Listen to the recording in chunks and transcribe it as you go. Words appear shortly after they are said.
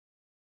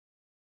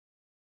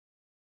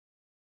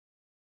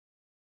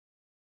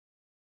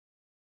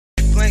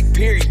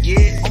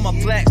period. All my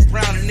black,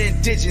 brown, and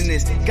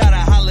indigenous. Gotta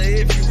holler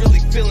if you really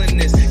feeling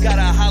this.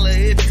 Gotta holler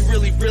if you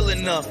really real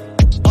enough.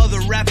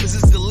 Other rappers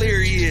is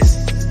delirious.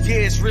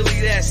 Yeah, it's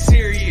really that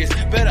serious.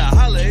 Better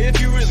holler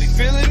if you really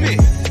feeling me.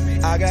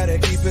 I gotta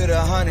keep it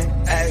 100,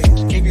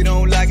 ayy. If you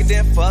don't like it,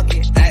 then fuck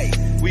it,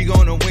 ayy. We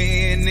gonna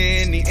win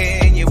in the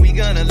end, yeah, we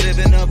gonna live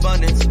in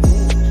abundance.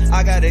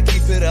 I gotta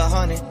keep it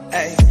 100,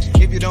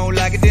 ayy. If you don't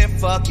like it, then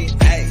fuck it,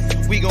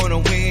 ayy. We gonna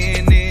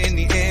win in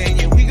the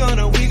end, yeah, we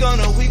gonna.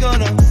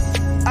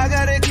 I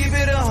gotta keep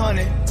it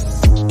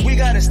 100. We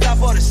gotta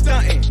stop all the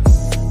stunting.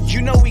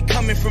 You know we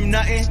coming from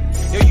nothing.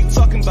 Yo, you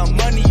talking about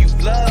money, you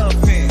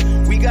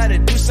bluffing. We gotta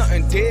do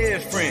something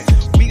different.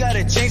 We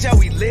gotta change how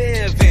we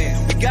live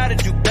in. We gotta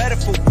do better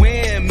for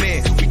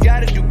women. We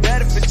gotta do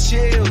better for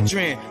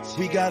children.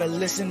 We gotta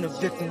listen to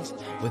victims,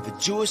 whether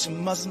Jewish or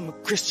Muslim or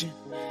Christian.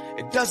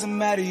 It doesn't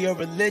matter your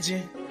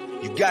religion.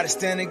 You gotta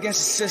stand against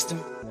the system,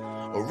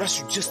 or else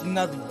you just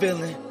another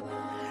villain.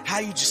 How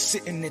you just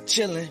sitting there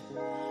chilling?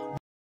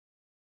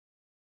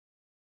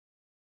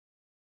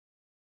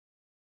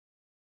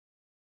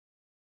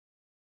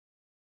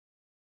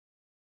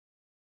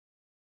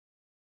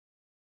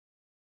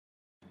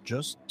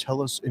 Just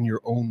tell us in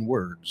your own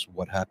words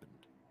what happened.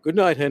 Good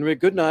night, Henry.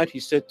 Good night, he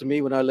said to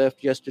me when I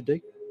left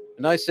yesterday.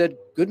 And I said,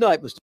 good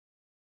night, Mr.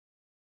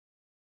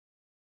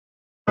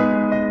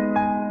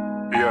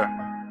 Yeah.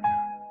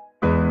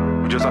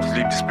 We just have to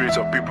leave the spirits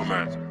of people,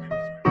 man.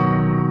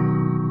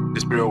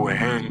 The spirit will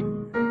hang,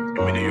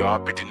 meaning you're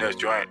happy the next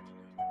joint.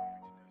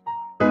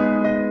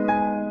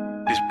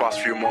 These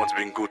past few months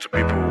been good to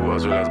people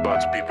as well as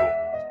bad to people.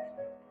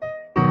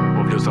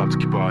 But we just have to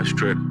keep our eyes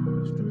straight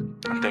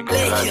and think of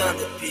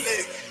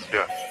life.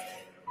 Yeah.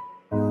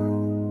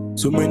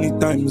 So many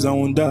times I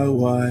wonder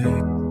why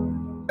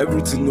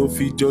everything no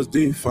fit just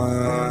dey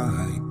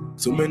fine.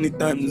 So many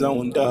times I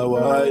wonder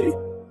why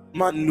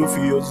man no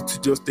fit use to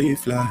just stay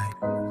fly.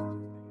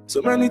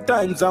 So many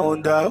times I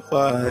wonder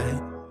why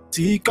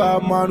Tika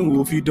man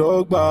who fit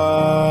dog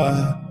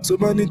bar. So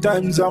many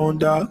times I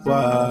wonder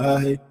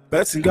why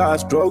person got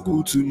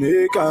struggle to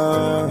make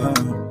am.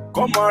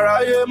 Come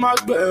aráyé má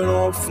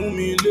gbẹ̀ràn fún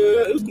mi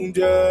lẹ́kùn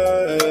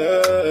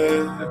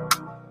jẹ́.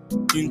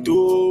 Kí n tó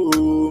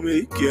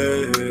make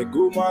it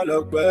kó má lọ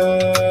pẹ́.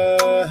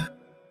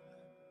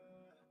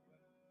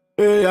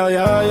 Ya.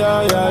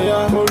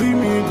 Orí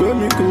mi gbé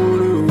mi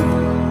kórè o.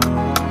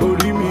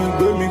 Orí mi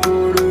gbé mi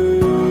kórè.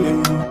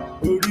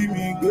 Orí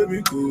mi gbé mi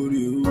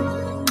kórè o.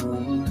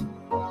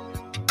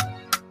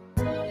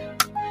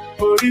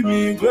 Orí mi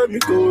gbé mi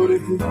kórè.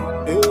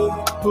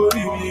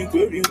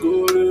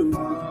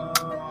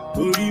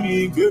 Orí mi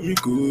gbé mi kórè o. Orí mi gbé mi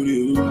kórè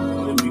o.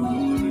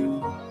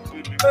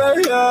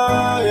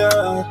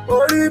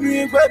 Orí mi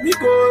gbé mi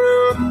kórè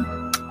o.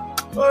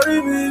 Orí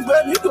mi gbé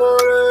mi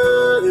kórè.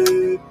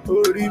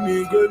 Orí mi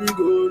gbé mi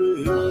kórè.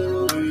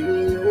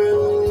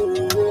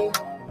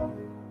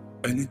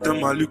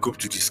 Anytime I look up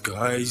to the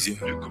skies, yeah,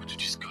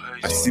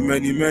 I see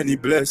many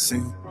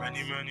blessings.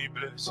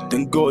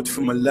 Thank God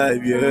for my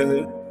life,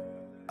 yeah.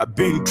 I've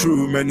been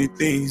through many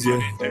things,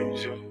 yeah.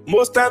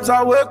 Most times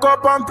I wake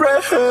up and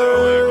pray,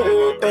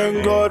 hey,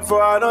 thank God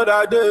for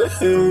another day.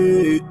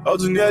 Hey,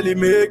 also nearly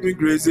make me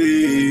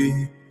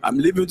crazy. I'm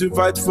living to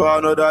fight for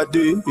another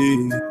day.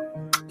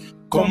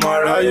 Come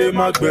aráyé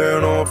má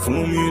gbẹ̀ràn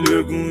fún mi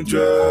lẹ́kùn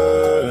jẹ́.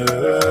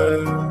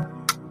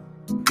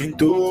 Kí n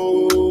tó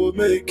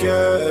make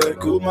it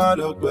kó má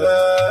lọ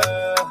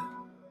pẹ́.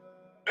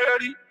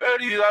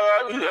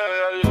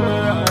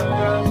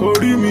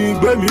 Orí mi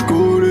gbé mi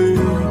kórè.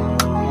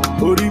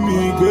 Orí mi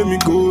gbé mi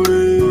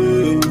kórè.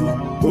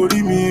 Orí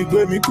mi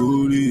gbé mi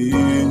kórè.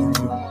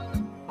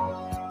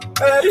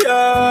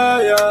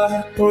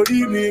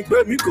 Orí mi gbé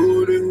mi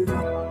kórè.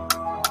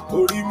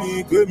 Orí mi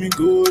gbé mi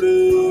kórè.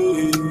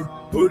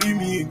 Orí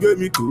mi gbé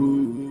mi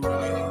kórè.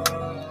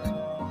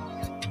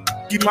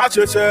 Kí má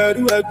ṣe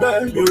ṣẹrú ẹgbẹ́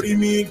mi. Orí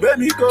mi gbé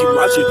mi kórè. Kí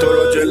má ṣe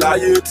tọrọ jẹ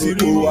láyé tí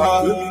mo wá.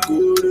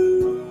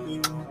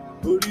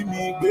 Orí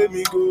mi gbé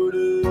mi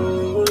kórè.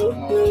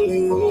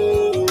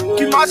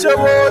 Kí má ṣe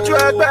wo ojú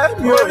ẹgbẹ́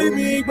mi. Orí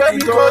mi gbé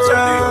mi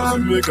kórè.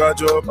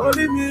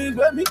 Orí mi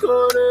gbé mi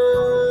kórè.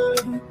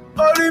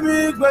 Orí mi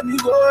gbé mi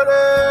kórè.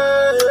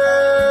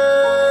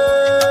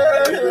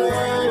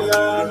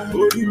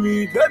 Orí mi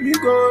gbé mi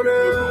kórè.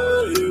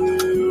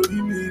 Orí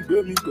mi gbé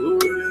mi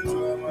kórè.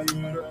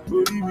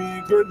 Orí mi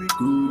gbé mi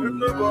kórè.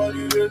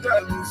 Nobody dey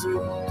tell me so.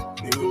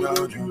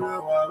 Ojú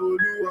rẹwà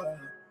Olúwa.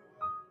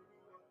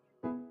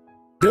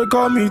 They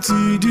call me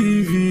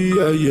Teedeevee,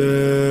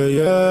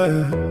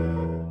 yeah.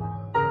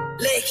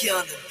 Lakey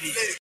on the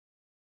beat.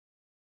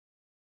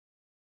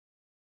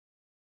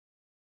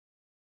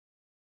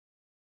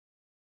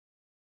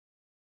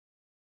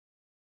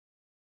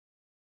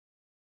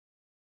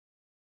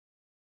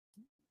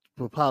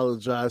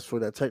 Apologize for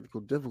that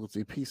technical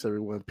difficulty. Peace,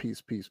 everyone.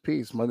 Peace.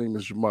 My name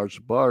is Jamar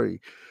Jabari,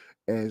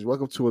 and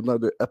welcome to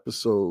another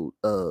episode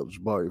of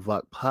Jabari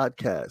Vlog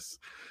Podcast.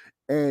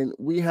 And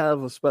we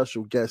have a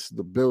special guest in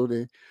the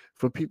building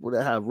for people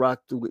that have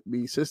rocked through with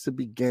me since the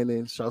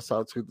beginning. Shouts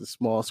out to the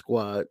small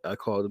squad. I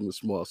call them the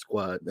small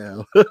squad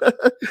now.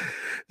 The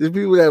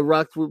people that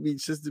rocked with me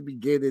since the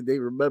beginning, they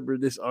remember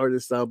this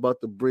artist I'm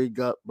about to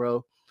bring up,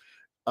 bro.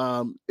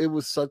 It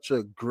was such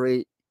a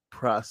great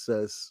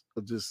process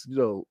of just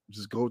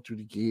just go through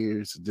the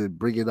years, then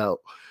bringing out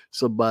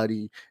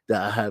somebody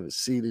that I haven't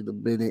seen in a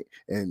minute,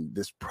 and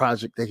this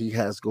project that he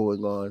has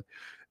going on.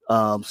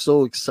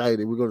 So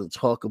excited. We're going to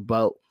talk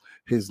about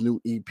his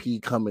new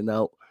EP coming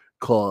out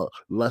called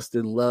Less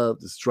Than Love.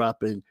 It's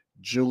dropping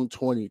June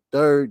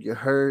 23rd. You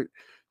heard,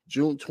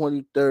 June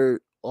 23rd,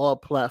 all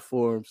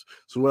platforms.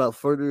 So without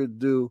further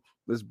ado,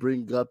 let's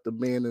bring up the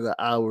man of the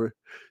hour,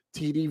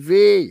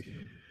 Teedeevee.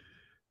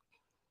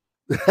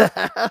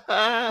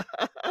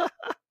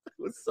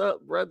 What's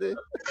up, brother?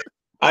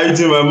 How you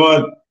doing, my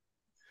man?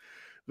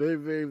 Very,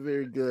 very,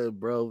 very good,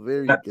 bro.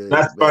 Very good.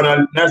 Nice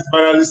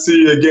finally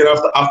see you again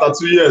after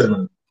 2 years,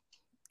 man.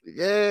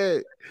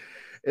 Yeah.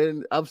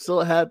 And I'm so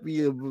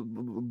happy of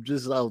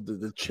just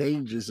the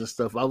changes and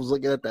stuff. I was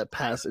looking at that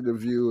past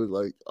interview and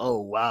like,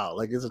 oh wow,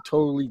 like it's a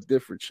totally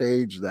different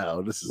change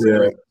now. This is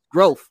great.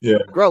 Growth. Yeah.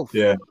 Growth.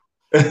 Yeah.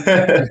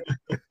 That's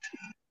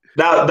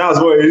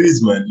what it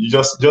is, man. You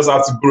just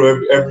have to grow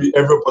every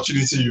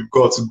opportunity you've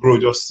got to grow.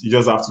 You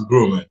just have to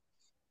grow, man.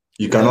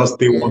 You cannot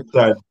stay one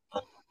side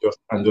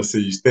and just say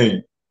you're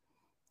staying.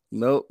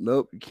 Nope,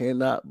 you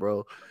cannot,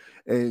 bro.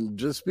 And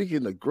just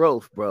speaking of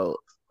growth, bro,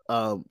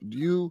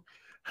 you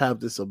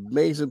have this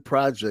amazing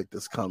project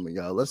that's coming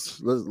out. Let's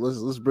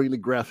bring the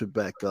graphic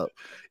back up.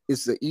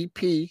 It's the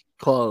EP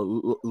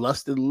called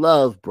Lust and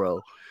Love,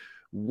 bro.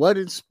 What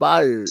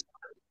inspired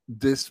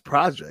this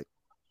project?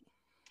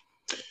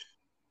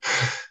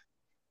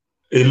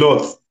 A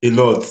lot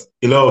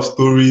of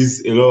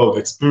stories, a lot of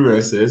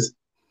experiences,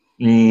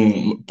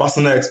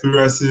 personal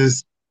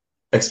experiences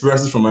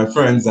from my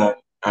friends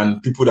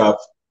and people that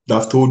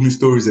have told me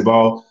stories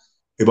about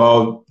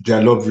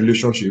their love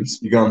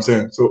relationships. You get what I'm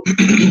saying? So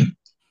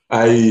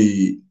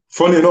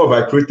funny enough,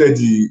 I created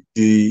the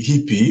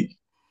EP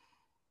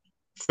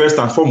first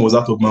and foremost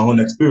out of my own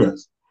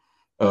experience.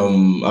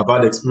 I've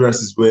had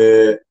experiences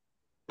where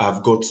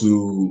I've got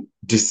to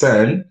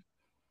discern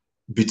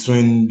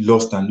between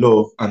lust and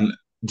love. And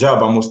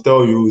Jab, I must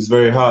tell you, it's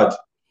very hard.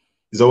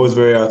 It's always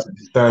very hard to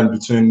discern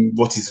between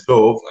what is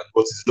love and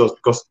what is lust,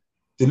 because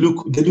they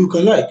look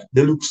alike.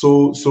 They look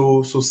so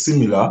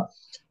similar.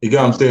 You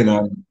get what I'm saying?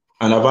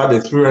 And I've had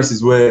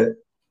experiences where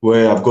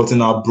I've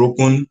gotten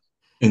heartbroken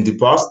in the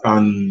past,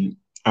 and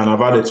I've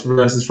had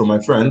experiences from my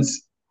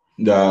friends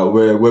that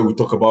where we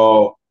talk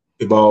about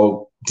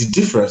the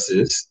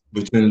differences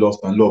between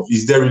lust and love.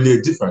 Is there really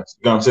a difference?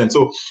 You get what I'm saying?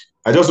 So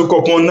I just woke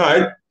up one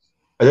night,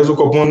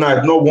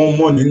 not one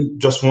morning,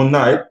 just one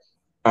night,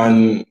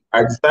 and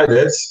I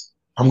decided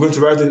I'm going to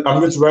write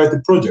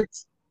the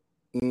project.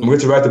 I'm going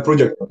to write the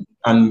project,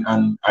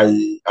 and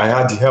I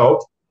had the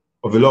help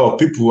of a lot of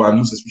people, and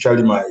most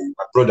especially my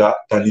brother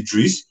Danny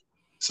Dries.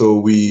 So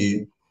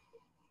we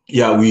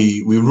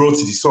wrote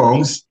the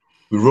songs,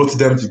 we wrote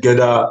them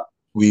together.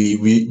 We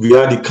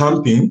had a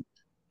camping,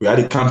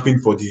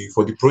 for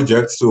the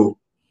project. So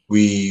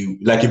we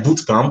like a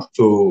boot camp.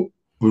 So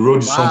we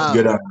wrote the songs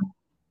together.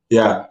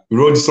 Yeah, we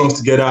wrote the songs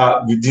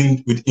together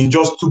within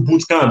just 2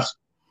 boot camps.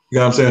 You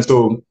know what I'm saying?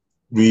 So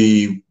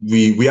we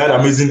had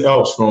amazing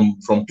helps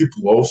from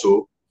people,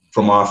 also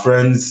from our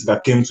friends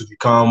that came to the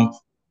camp.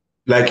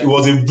 Like, it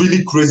was a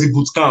really crazy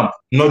boot camp,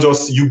 not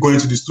just you going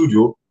to the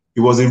studio. It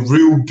was a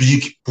real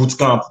big boot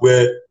camp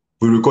where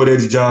we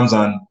recorded the jams,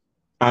 and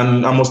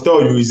I must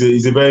tell you, it's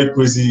a very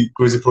crazy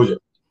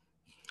project.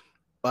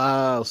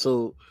 Wow!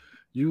 So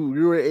you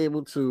were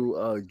able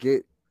to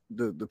get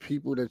the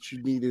people that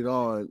you needed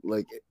on,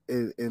 like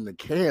in the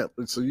camp,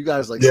 and so you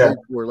guys stayed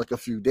for like a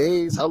few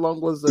days. How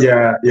long was the?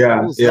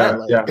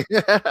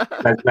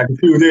 Like a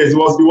few days. It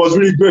was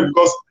really great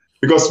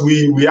because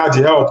we had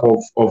the help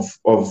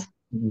of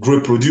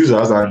great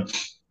producers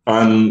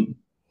and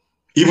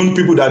even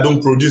people that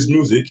don't produce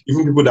music,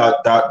 even people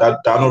that are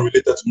not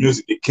related to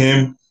music. They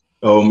came.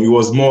 It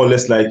was more or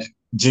less like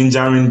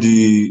gingering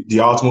the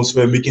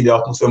atmosphere, making the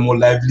atmosphere more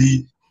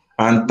lively.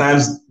 And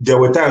there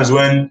were times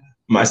when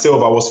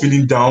myself, I was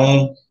feeling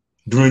down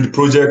during the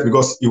project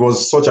because it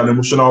was such an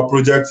emotional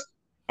project.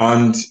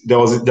 And there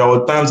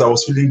were times I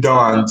was feeling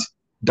down, and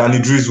Danny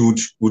Dries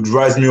would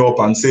rise me up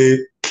and say,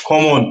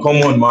 come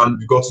on, man,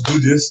 we got to do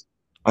this.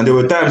 And there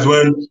were times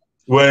when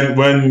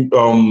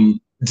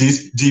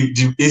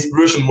the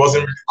inspiration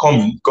wasn't really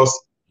coming because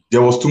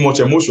there was too much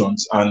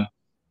emotions, and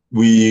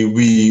we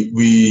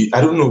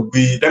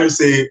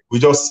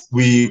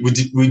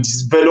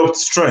developed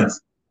strength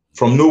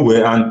from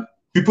nowhere, and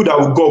people that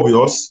would go with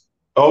us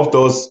helped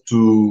us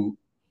to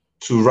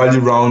rally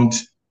around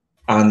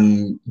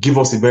and give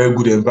us a very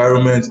good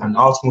environment and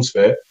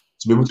atmosphere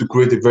to be able to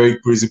create a very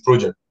crazy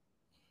project.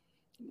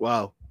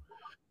 Wow.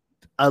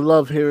 I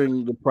love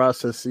hearing the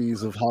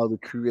processes of how to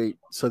create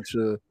such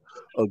a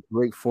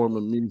great form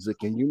of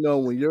music. And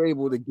when you're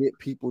able to get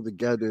people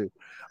together,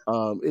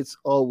 it's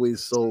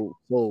always so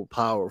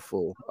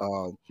powerful.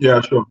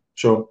 Yeah,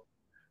 sure.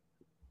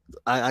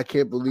 I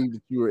can't believe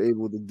that you were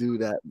able to do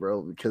that,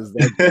 bro. Because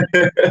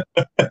that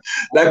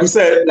like we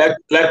said, I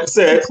never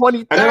 23rd.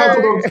 thought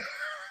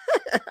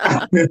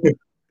of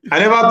I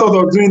never thought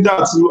of doing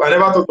that too. I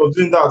never thought of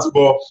doing that too.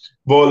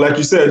 But like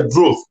you said,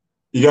 growth.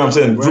 You get what I'm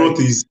saying? Right.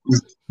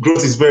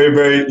 Growth is very,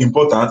 very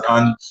important.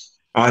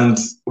 And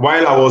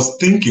while I was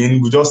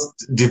thinking, we just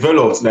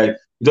developed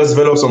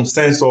some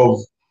sense of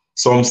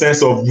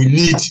we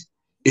need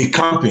a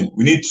camping.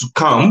 We need to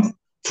camp.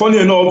 Funny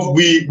enough,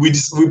 we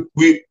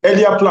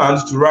earlier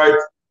planned to write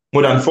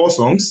more than 4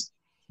 songs,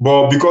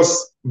 but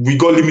because we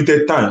got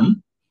limited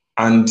time,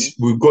 and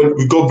we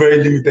got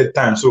very limited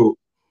time, so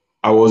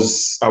I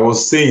was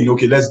saying,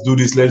 okay, let's do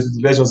this.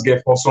 Let's just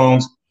get 4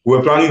 songs. We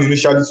were planning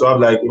initially to have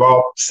like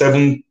about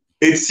 6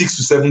 to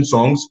 7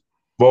 songs,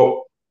 but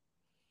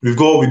we've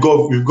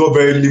got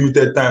very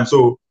limited time.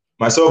 So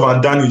myself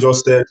and Danny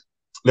just said,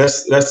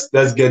 let's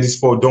get this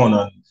 4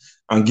 done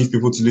and give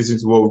people to listen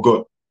to what we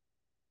got.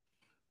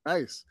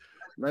 Nice.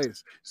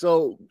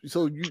 So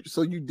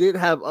you did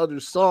have other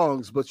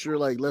songs, but you're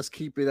like, let's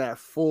keep it at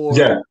 4.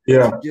 Yeah.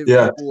 Give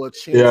people a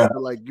chance to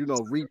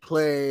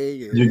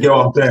replay. You get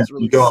what I'm saying?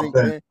 You get what I'm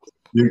saying?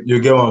 You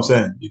get what I'm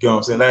saying? You get what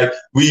I'm saying? Like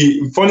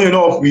funny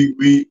enough,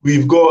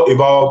 we've got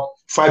about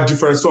 5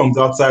 different songs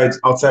outside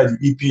the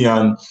EP,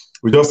 and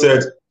we just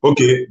said,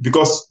 okay,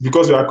 because we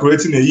are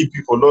creating an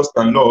EP for Lost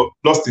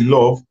in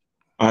Love,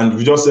 and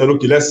we just said,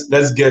 okay,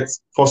 let's get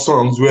 4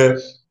 songs where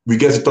we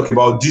get to talk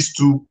about these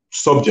 2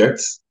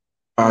 subjects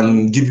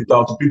and give it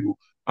out to people,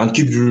 and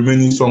keep the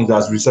remaining songs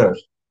as reserved.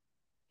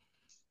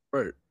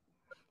 Right,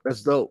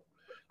 that's dope,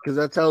 because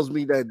that tells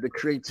me that the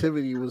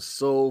creativity was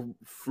so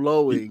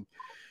flowing.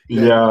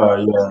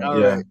 Yeah.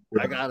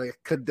 I gotta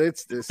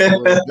condense this a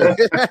little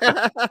bit.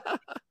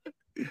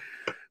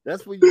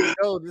 That's when you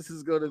know this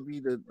is gonna be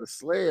the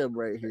slam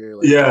right here.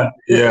 Like, yeah.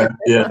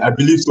 I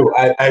believe so.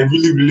 I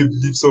really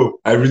believe so.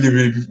 I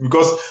really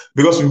because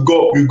we've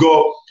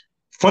got.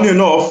 Funny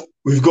enough,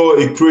 we've got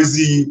a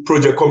crazy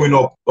project coming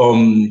up.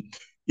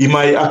 It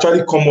might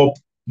actually come up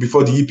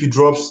before the EP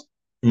drops.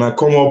 It might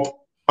come up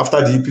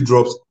after the EP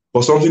drops,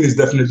 but something is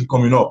definitely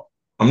coming up.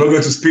 I'm not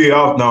going to speak it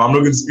out now.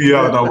 But something is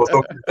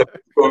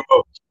definitely coming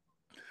up.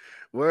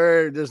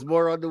 Word, there's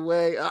more on the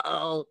way.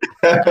 Uh-oh.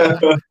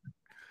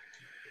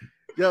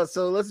 Yeah,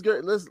 so let's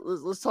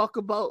talk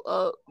about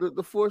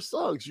the 4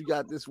 songs. You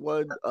got this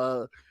one.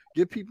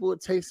 Give people a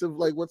taste of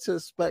like what to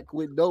expect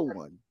with No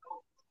One.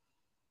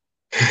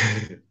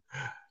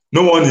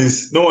 No one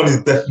is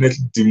definitely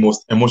the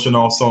most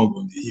emotional song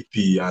on the EP,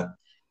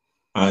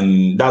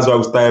 and that's why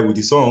we started with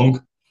the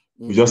song.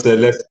 We just said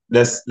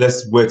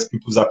let's whet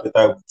people's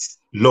appetite with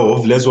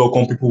love. Let's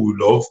welcome people with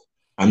love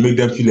and make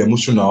them feel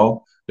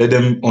emotional. Let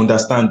them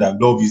understand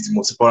that love is the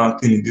most important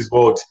thing in this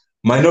world.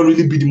 Might not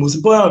really be the most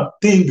important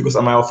thing because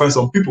I might offend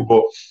some people,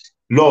 but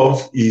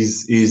love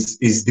is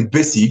the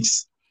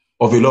basics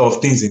of a lot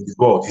of things in this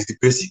world. It's the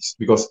basics,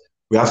 because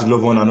we have to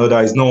love one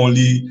another. It's not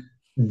only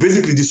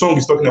basically the song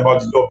is talking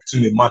about the love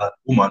between a man and a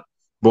woman,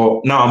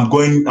 but now I'm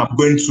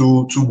going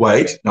too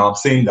wide. Now I'm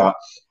saying that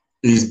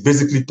it's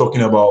basically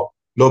talking about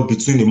love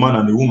between a man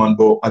and a woman,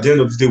 but at the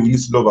end of the day, we need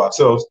to love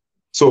ourselves.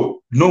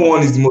 So No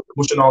One is the most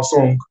emotional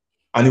song,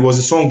 and it was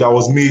a song that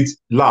was made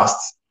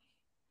last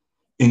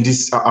in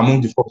this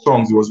among the 4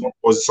 songs. It was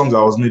a song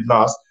that was made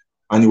last,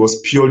 and it was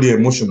purely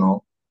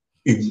emotional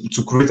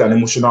to create an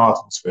emotional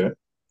atmosphere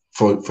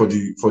for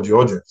the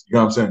audience. You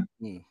know what I'm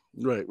saying?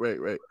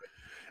 Right.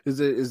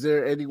 Is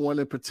there anyone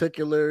in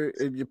particular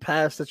in your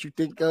past that you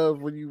think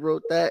of when you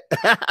wrote that?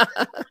 I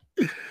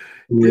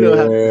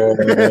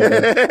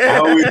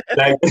always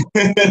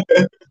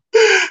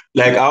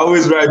I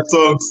always write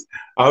songs.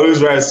 I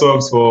always write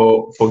songs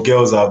for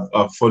girls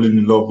I've fallen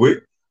in love with,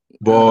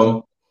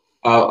 but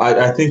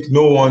I think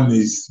No One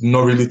is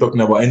not really talking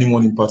about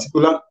anyone in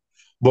particular.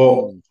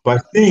 But I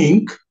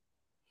think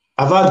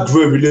I've had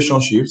great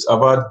relationships.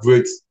 I've had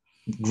great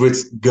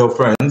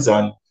girlfriends,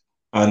 and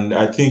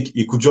I think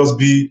it could just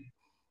be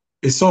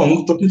a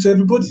song talking to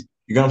everybody.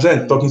 You know what I'm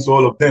saying? Talking to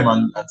all of them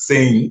and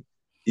saying,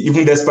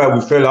 even despite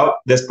we fell out,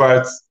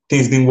 despite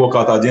things didn't work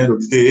out at the end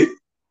of the day,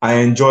 I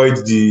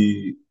enjoyed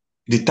the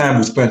time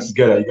we spent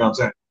together. You know what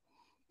I'm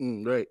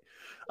saying? Right.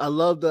 I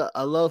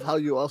love how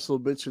you also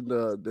mentioned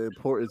the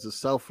importance of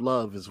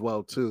self-love as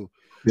well too.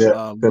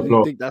 Yeah. Do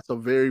you think that's a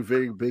very,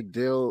 very big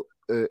deal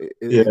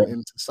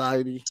in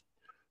society,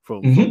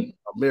 from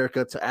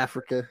America to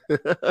Africa?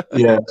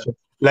 Yeah.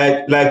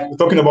 Like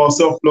talking about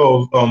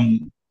self-love,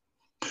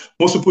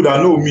 most people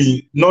that know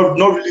me, not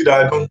really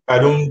that I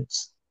don't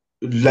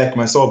like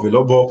myself a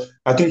lot, but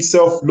I think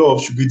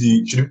self-love should be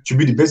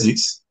the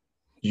basics.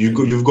 You've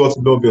got to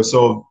love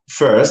yourself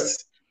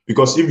first,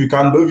 because if you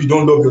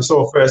don't love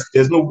yourself first,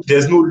 there's no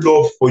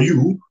love for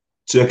you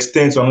to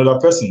extend to another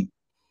person.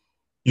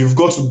 You've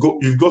got to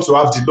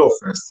have the love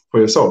first for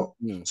yourself.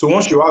 So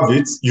once you have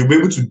it, you'll be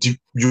able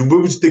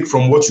to take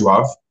from what you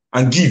have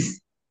and give.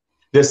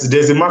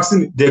 There's a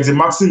maxim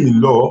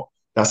in law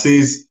that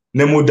says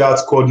nemo dat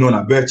called none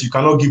abet. You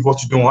cannot give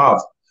what you don't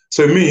have.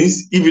 So it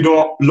means if you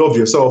don't love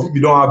yourself, if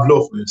you don't have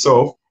love for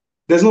yourself,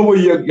 there's no way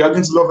you're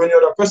going to love any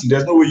other person.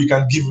 There's no way you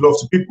can give love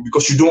to people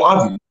because you don't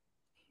have it.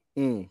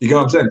 You get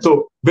what I'm saying?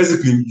 So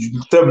basically,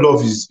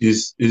 self-love is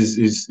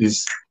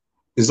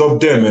up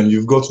there, man.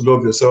 You've got to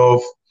love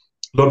yourself,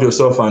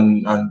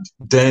 and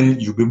then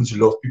you'll be able to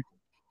love people.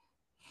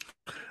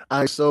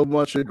 I so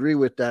much agree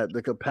with that.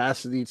 The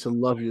capacity to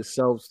love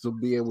yourself, to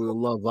be able to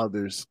love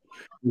others,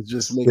 it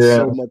just makes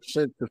so much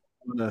sense to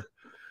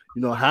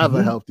have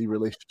a healthy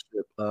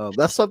relationship.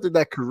 That's something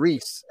that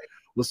Carice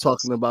was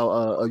talking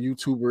about. A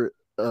YouTuber,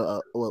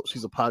 well,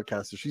 she's a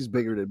podcaster. She's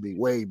bigger than me,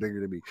 way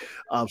bigger than me.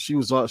 She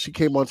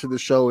came onto the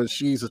show, and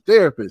she's a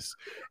therapist.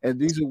 And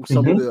these are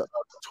some of the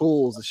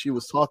tools that she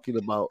was talking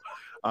about.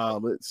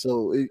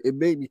 So it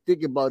made me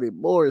think about it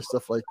more and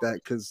stuff like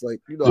that, because I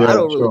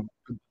don't really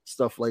do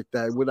stuff like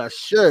that when I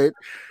should,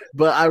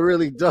 but I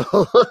really don't.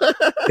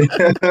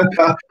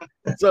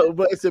 So,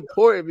 but it's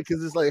important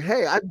because it's like,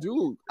 hey, I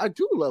do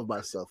love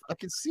myself. I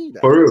can see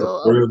that. For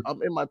real.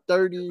 I'm in my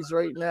 30s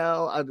right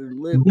now. I done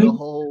lived the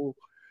whole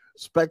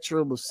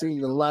spectrum of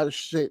seeing a lot of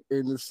shit,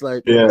 and it's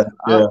like,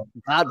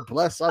 God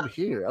bless, I'm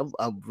here.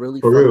 I'm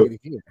really fucking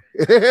here.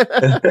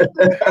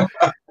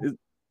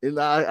 And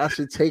I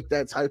should take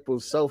that type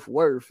of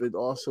self-worth and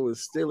also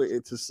instill it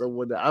into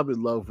someone that I'm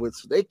in love with,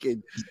 so they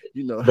can,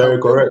 help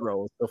them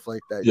grow and stuff like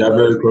that. Yeah,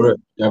 very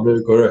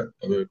correct.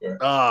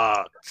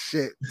 Ah,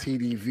 shit,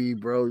 Teedeevee,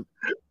 bro.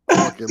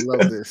 I fucking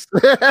love this.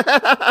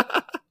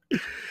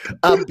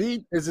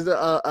 Is it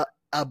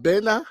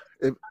Abena?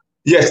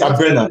 Yes,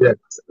 Abena. Yes,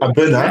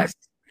 Abena. Yes.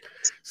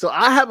 So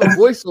I have a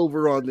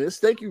voiceover on this.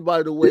 Thank you,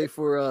 by the way,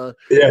 for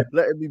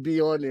letting me be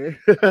on there.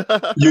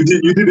 You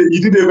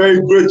did a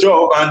very great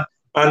job,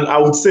 and I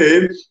would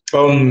say,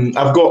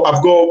 I've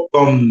got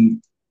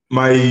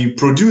my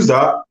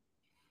producer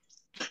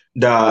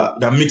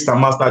that mixed and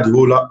mastered the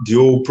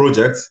whole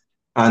project,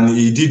 and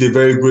he did a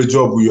very great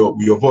job with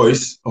your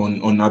voice on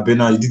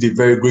Abena. He did a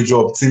very great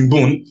job. Tim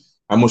Boone,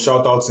 I must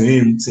shout out to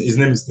him. His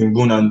name is Tim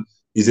Boone, and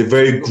he's a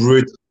very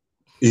great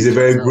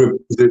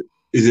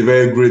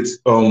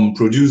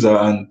producer,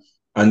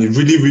 and he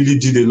really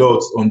did a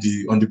lot on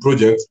the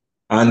project.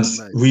 And nice.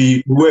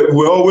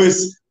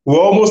 We're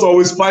almost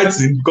always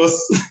fighting,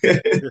 because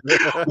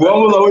we're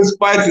almost always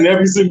fighting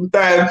every single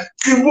time.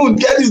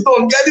 Get this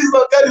done. You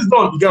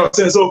get what I'm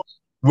saying? So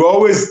we're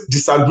always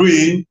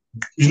disagreeing,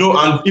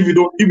 and if you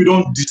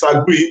don't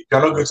disagree,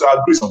 you're not going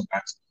to agree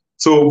sometimes.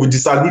 So we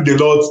disagreed a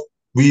lot.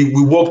 We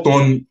worked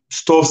on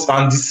stuff,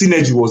 and the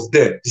synergy was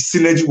there. The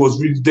synergy was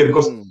really there,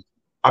 because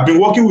I've been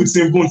working with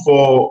Simple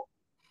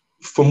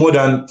for more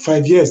than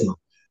 5 years now.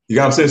 You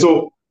get what I'm saying?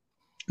 So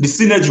the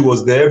synergy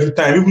was there every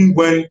time, even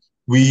when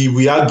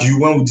we argue,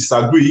 when we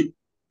disagree,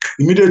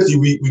 immediately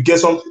we get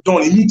something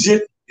done.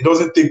 Immediately, it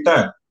doesn't take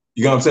time.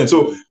 You get what I'm saying?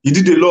 So he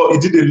did a lot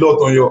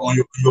on your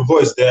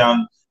voice there,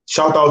 and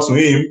shout out to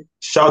him,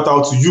 shout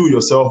out to you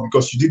yourself,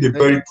 because you did a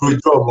very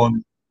great job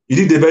you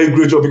did a very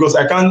great job, because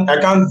I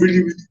can't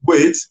really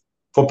wait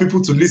for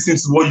people to listen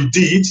to what you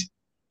did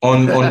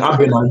on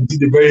Abena. You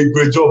did a very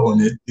great job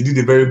on it.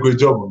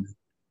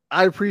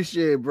 I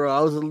appreciate it, bro.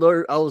 I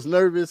was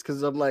nervous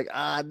because I'm like,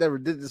 I never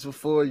did this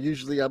before.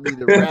 Usually I'm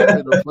either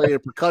rapping or playing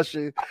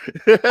percussion.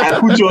 I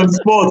put you on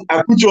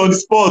the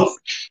spot.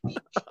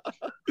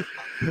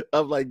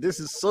 I'm like, this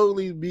is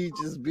solely me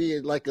just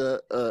being like a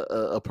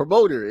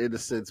promoter in a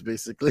sense,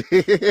 basically.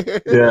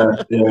 Yeah.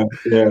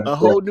 A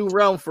whole new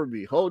round for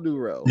me. Whole new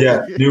round.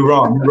 Yeah, new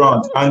round.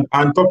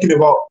 And talking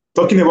about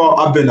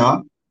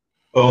Abena,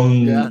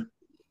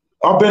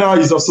 Abena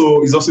is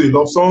also a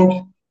love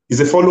song. It's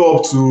a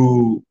follow-up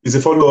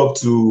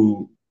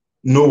to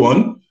No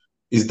One.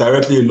 It's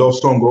directly a love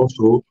song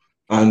also,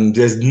 and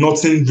there's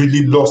nothing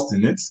really lost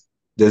in it.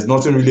 There's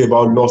nothing really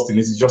about lost in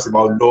it. It's just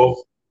about love,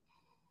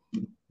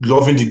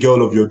 loving the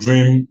girl of your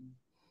dream,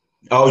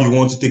 how you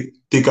want to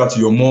take her to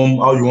your mom,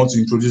 how you want to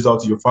introduce her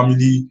to your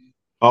family,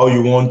 how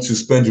you want to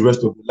spend the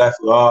rest of your life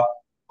with her,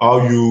 how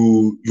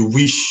you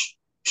wish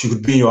she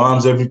could be in your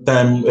arms every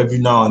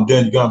now and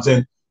then. You get what I'm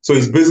saying? So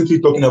it's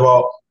basically talking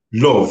about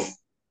love.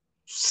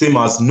 Same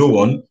as No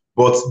One,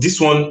 but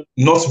this one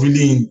not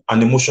really in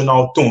an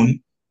emotional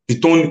tone. The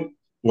tone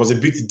was a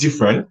bit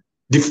different.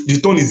 The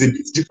tone is a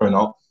bit different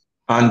now,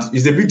 and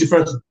it's a bit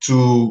different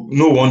to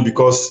No One,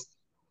 because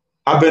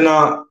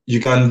Abena, you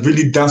can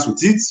really dance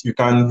with it. You're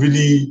not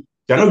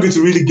going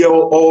to really get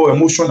all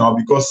emotional,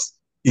 because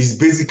it's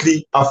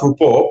basically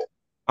Afropop,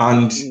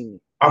 and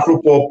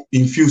Afropop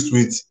infused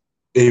with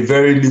a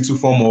very little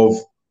form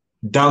of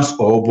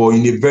dancehall, but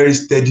in a very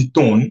steady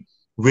tone,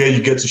 where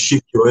you get to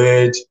shake your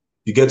head.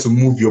 You get to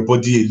move your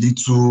body a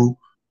little,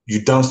 you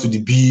dance to the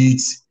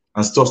beat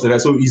and stuff like that.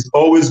 So it's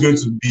always going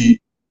to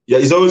be,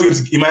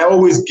 it might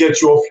always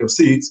get you off your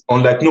seat.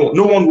 Unlike No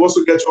One will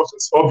also get you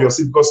off your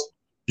seat, because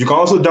you can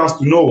also dance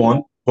to No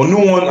One, but No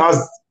One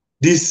has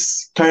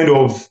this kind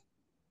of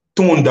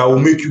tone that will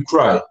make you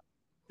cry.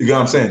 You get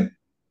what I'm saying?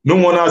 No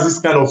One has this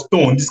kind of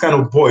tone, this kind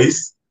of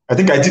voice. I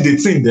think I did a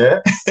thing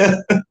there.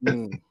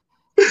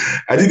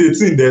 I did a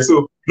thing there.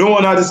 So No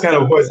One has this kind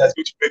of voice that's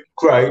going to make you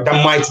cry,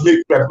 that might make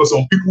you cry, because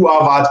some people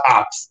have hard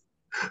hearts.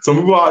 Some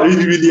people are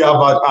really have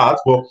bad heart,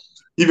 but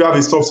if you have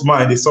a soft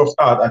mind, a soft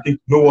heart, I think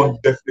no one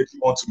definitely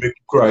wants to make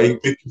you cry,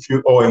 make you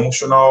feel all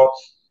emotional,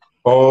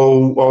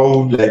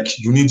 all like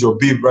you need your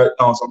babe right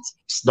now,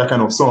 that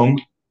kind of song.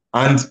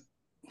 And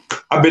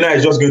Abena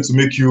is just going to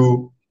make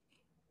you.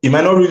 It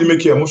might not really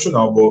make you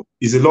emotional, but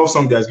it's a love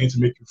song that's going to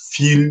make you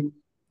feel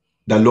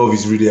that love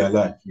is really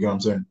alive. You know what I'm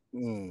saying?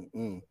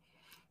 Mm-hmm.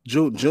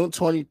 June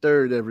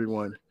 23rd,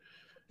 everyone.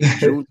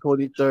 June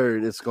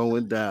 23rd, it's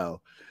going down.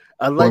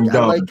 I like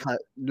how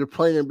you're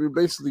playing. You're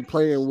basically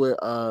playing with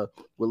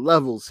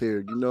levels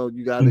here. You know,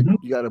 you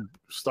gotta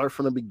start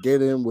from the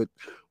beginning with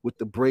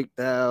the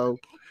breakdown.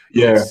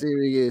 Yeah,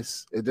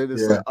 serious, and then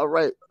it's like, all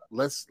right,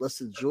 let's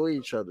enjoy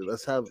each other.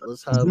 Let's dance.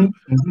 Let's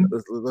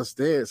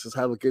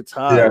have a good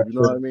time. Yeah, you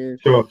know what I mean?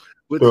 Sure.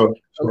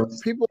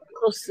 People are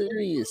so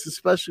serious,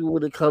 especially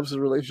when it comes to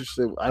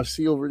relationship. I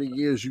see over the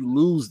years you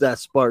lose that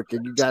spark,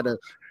 and you gotta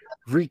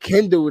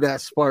rekindle that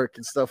spark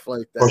and stuff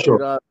like that. For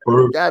sure.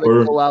 You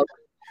gotta go out,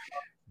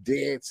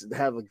 dance, and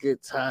have a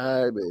good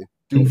time, and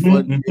do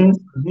fun things.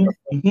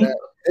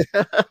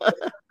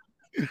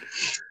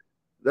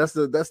 That's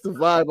the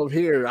vibe I'm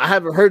hearing. I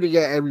haven't heard it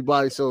yet,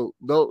 everybody. So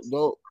don't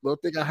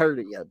think I heard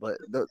it yet. But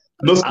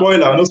no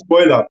spoiler. No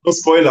spoiler.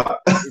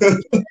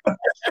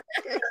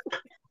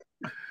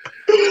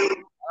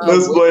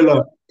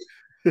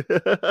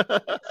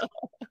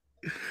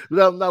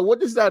 Now, what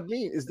does that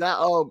mean? Is that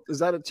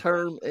a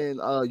term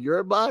in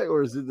Yoruba,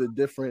 or is it a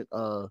different?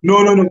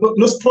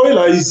 No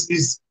spoiler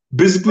is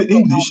basically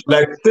English,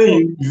 like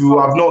saying you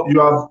have.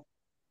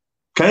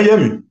 Can you hear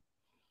me?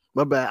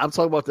 My bad. I'm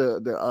talking about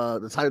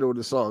the title of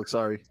the song.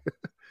 Sorry.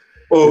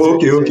 Oh,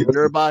 okay.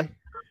 Yoruba.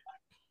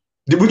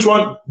 Which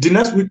one? The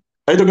next week?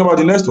 Are you talking about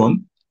the next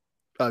one?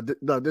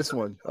 No, this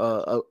one.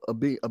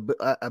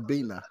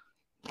 Abena.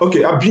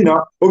 Okay,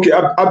 Abena. Okay,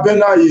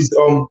 Abena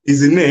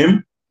is a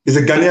name. It's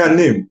a Ghanaian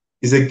name.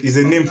 Is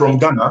a name from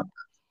Ghana.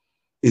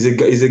 Is a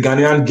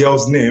Ghanaian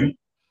girl's name.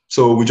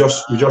 So we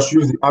just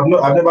use it. I've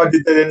never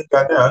dated any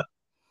Ghanaian,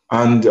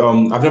 and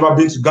I've never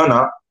been to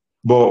Ghana,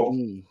 but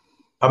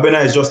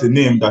Abena is just a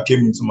name that came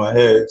into my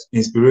head.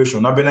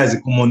 Inspiration. Abena is a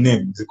common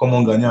name. It's a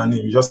common Ghanaian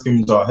name. It just came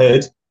into our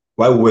head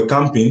while we were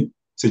camping.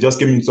 So it just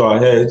came into our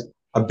head.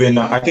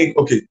 Abena. I think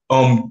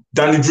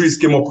Danny Dries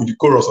came up with the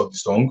chorus of the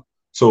song.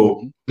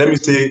 So let me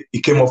say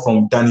it came up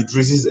from Danny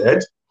Dries'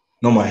 head,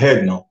 not my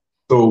head now.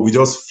 So we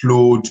just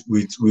flowed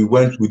we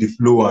went with the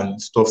flow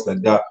and stuff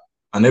like that,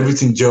 and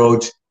everything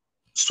gelled.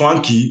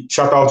 Swanky,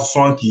 shout out to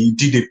Swanky,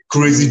 did a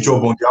crazy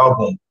job on the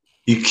album.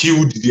 He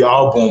killed the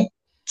album.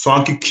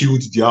 Swanky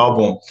killed the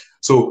album.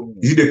 So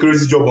he did a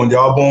crazy job on the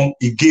album.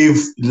 He gave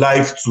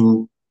life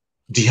to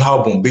the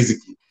album,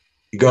 basically.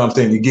 You get what I'm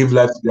saying? He gave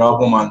life to the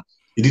album, and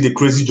he did a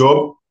crazy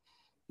job.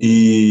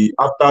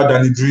 After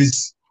Danny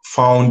Dries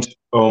found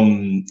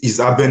his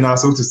Abena,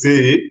 so to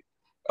say,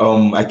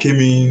 I came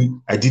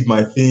in, I did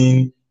my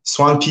thing.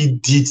 Swanky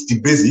did the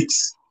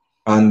basics,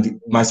 and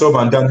myself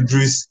and Danny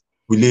Dries,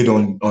 we laid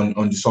on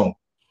the song.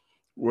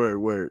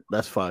 Word.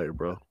 That's fire,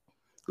 bro.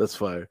 That's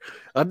fire.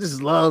 I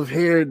just love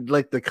hearing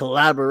like the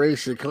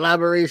collaboration.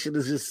 Collaboration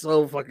is just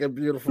so fucking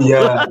beautiful.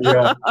 Yeah. Up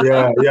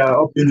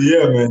in the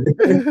air,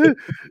 man.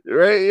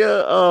 Right?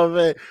 Yeah. Oh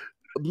man.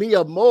 Me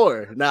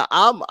more. Now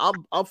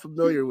I'm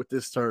familiar with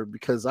this term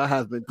because I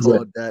have been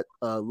called that.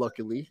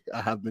 Luckily,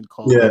 I have been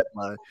called that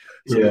by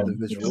some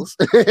individuals.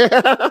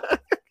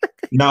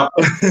 Now,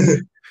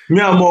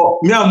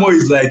 Miamo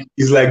is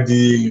like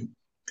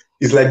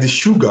the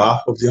sugar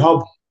of the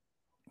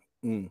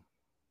album.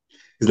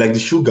 It's like the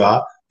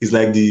sugar. It's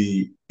like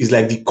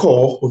the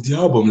core of the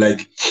album.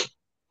 Like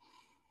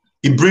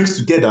it brings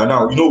together.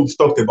 Now we've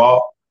talked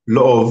about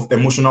love,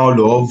 emotional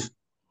love,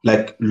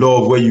 like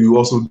love where you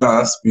also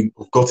dance. We've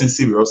gotten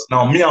serious.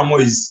 Now Miamo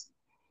is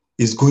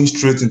going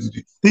straight into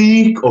the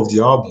thick of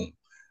the album.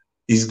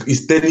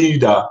 Is telling you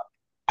that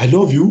I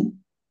love you.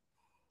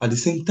 At the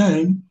same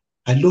time,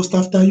 I lost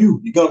after you.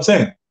 You get what I'm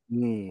saying?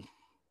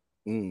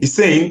 He's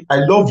saying I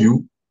love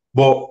you,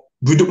 but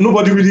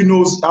nobody really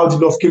knows how the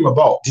love came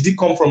about. Did it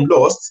come from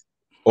lust,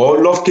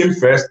 or love came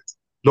first,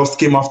 lust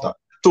came after?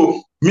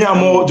 So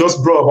Miamo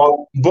just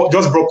brought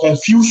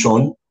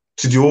confusion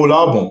to the whole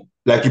album.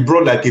 Like it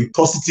brought like a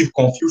positive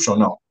confusion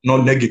now,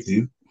 not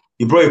negative.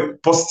 It brought a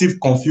positive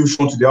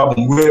confusion to the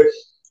album where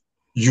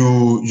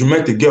you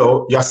met a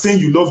girl, you are saying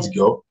you love the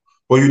girl,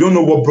 but you don't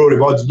know what brought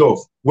about the love.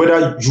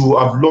 Whether you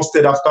have lost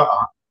it after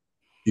her,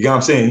 you get what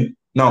I'm saying?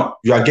 Now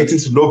you are getting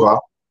to love her,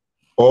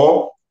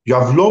 or you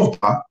have loved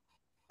her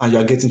and you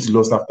are getting to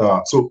lust after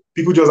her. So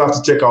people just have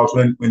to check out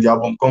when the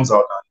album comes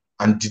out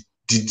and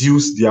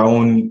deduce their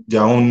own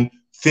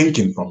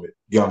thinking from it.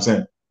 You know what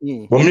I'm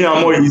saying? But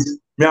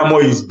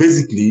Miamo is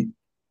basically,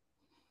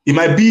 it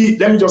might be,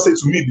 let me just say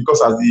to me,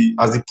 because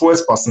as the poet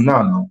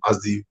personnel now, as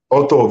the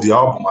author of the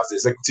album, as the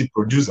executive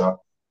producer,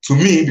 to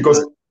me,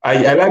 because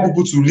I like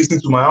people to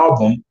listen to my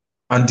album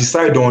and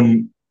decide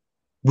on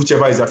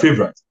whichever is their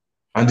favorite,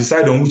 and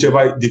decide on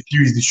whichever they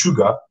feel is the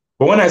sugar.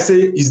 But when I say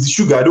it's the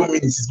sugar, I don't mean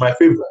it is my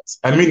favorite.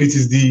 I mean it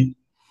is the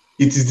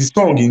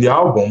song in the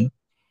album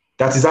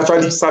that is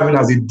actually serving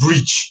as a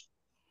bridge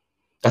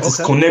that is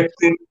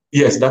connecting.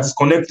 Yes, that is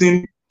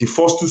connecting the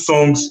first two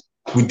songs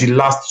with the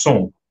last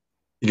song.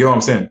 You get what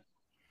I'm saying?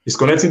 It's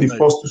connecting the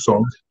first two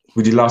songs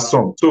with the last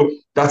song. So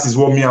that is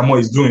what Me and More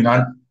is doing.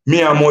 And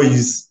Me and More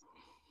is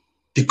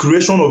the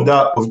creation of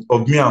that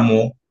of Me and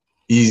More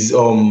is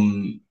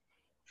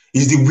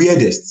the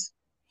weirdest.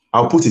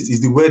 I'll put it,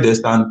 is the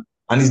weirdest and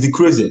is the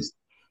craziest.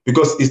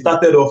 Because it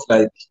started off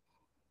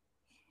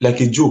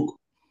like a joke.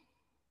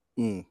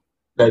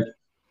 Like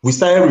we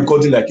started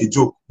recording like a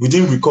joke. We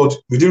didn't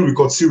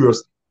record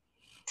seriously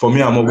for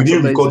Me and More. We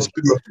didn't record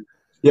seriously.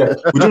 Yeah,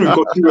 we didn't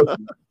record seriously.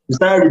 We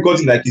started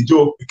recording like a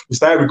joke.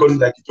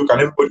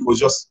 And everybody was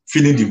just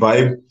feeling the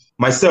vibe.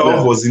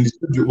 Myself was in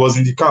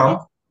the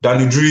camp.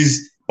 Danny Dries,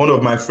 one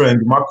of my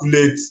friends,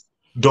 Immaculate,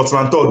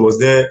 Dotland Todd was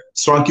there,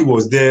 Swanky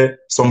was there,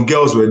 some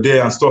girls were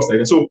there and stuff like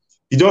that. So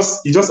it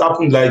just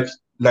happened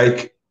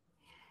like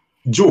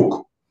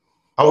joke.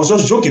 I was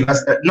just joking.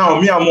 Now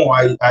Me and More,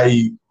 I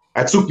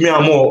took Me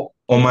and More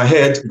on my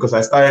head because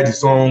I started the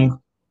song.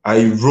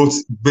 I wrote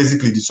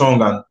basically the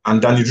song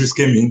and Danny Dries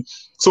came in.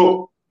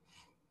 So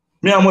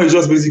Me and More is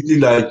just basically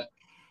like,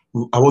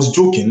 I was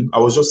joking. I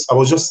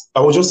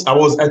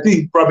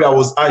think probably I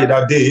was high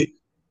that day.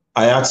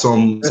 I had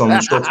some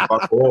shots of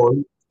alcohol.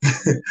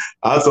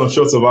 I had some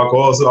shots of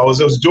alcohol. So I was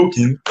just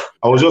joking.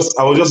 I was just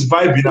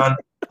vibing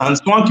and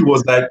Swanky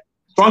was like,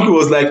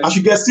 I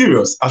should get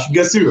serious.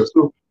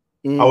 So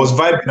I was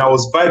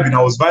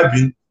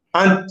vibing.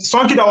 And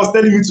Swanky that was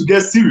telling me to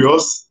get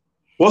serious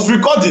was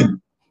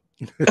recording.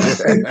 He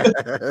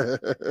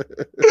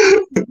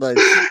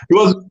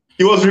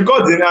was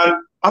recording, and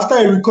after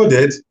I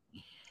recorded,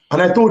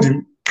 and I told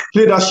him,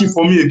 play that shit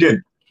for me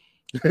again.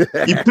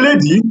 He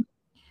played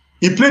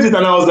it,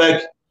 and I was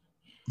like,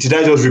 did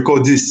I just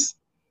record this?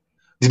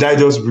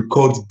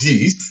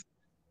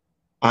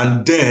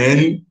 And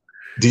then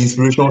the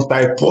inspiration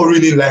started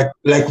pouring in like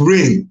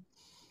rain.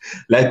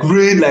 And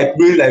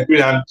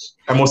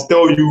I must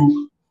tell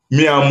you,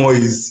 Me and More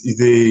is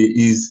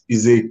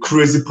a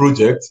crazy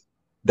project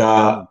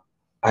that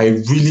I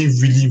really,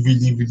 really,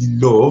 really, really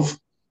love.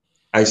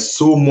 I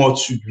so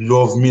much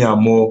love Me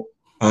and More,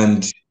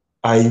 and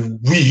I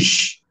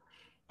wish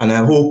and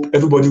I hope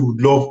everybody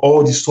would love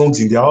all the songs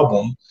in the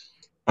album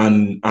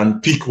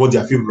and pick what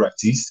their favorite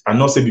is, and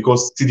not say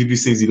because Teedeevee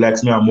says he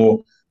likes Me and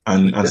More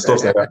and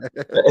stuff like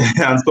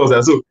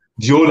that. So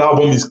the whole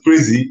album is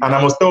crazy, and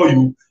I must tell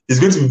you, it's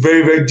going to be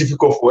very, very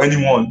difficult for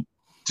anyone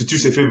to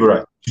choose a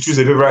favorite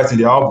in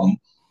the album,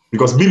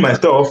 because me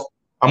myself,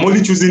 I'm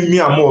only choosing Me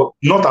and More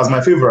not as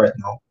my favorite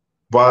now,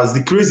 but as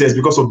the craziest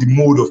because of the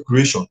mode of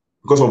creation,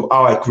 because of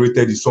how I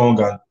created the song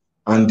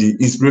and the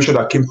inspiration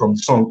that came from the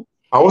song.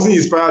 I wasn't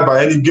inspired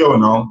by any girl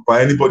now,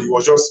 by anybody. It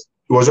was just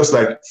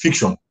like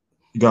fiction.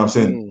 You know what I'm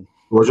saying?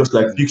 It was just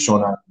like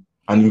fiction,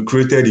 and we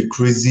created a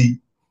crazy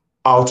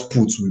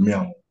output with Me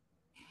and More.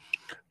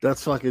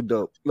 That's fucking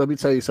dope. Let me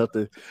tell you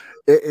something.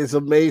 It is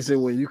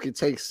amazing when you can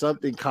take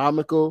something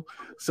comical,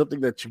 something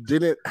that you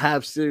didn't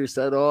have serious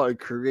at all, and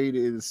create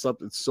it into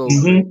something so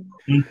good.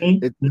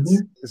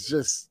 It's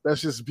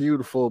just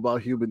beautiful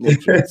about human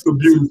nature. It's so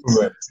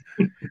beautiful, man.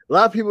 A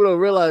lot of people don't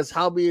realize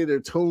how many of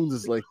their tunes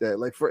is like that.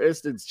 Like, for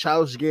instance,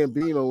 Childish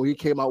Gambino, when he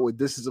came out with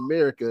This Is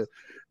America,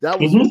 that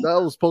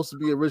was supposed to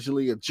be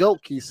originally a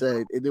joke, he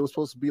said, and it was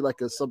supposed to be like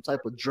some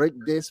type of Drake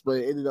diss, but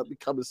it ended up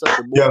becoming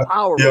something more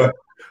powerful,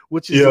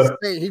 which is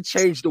insane. He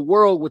changed the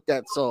world with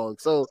that song.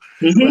 So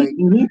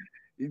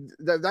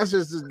that's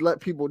just to let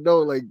people know,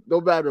 like, no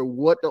matter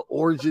what the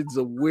origins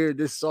of where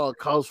this song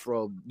comes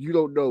from, you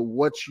don't know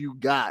what you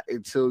got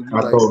until you're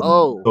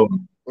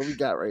what we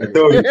got right here. I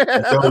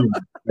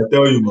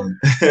tell you, man.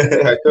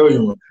 I tell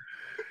you,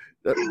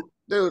 man.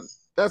 Dude,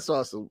 that's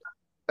awesome.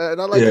 And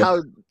I like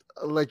how,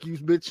 like you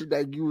mentioned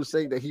that you were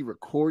saying that he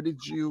recorded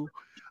you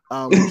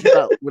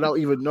without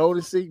even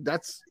noticing.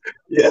 That's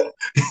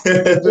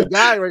the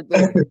guy right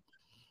there.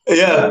 He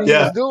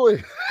was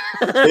doing.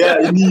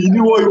 He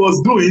knew what he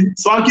was doing.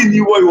 Swanky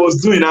knew what he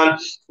was doing, and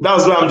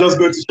that's why I'm just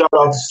going to shout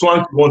out to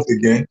Swanky once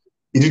again.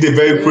 He did a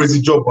very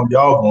crazy job on the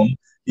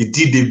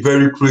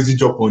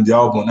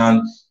album.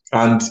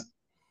 And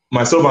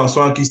myself and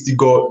Swanky still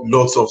got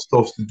lots of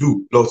stuff to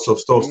do. Lots of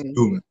stuff to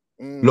do,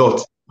 man.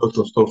 Lots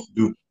of stuff to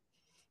do.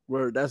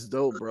 Word, that's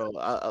dope, bro.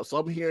 So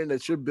I'm hearing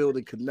that you're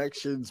building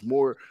connections,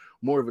 more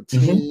of a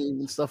team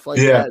and stuff like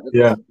that.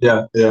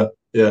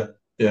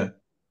 Yeah.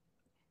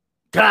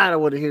 God, I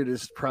want to hear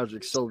this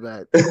project so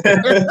bad.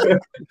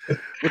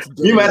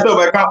 Me myself,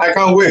 I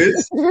can't wait.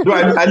 No,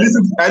 I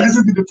listen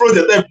to the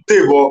project every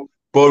day,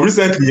 but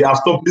recently I've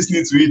stopped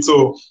listening to it,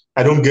 so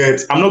I'm not going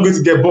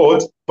to get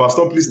bored, but I've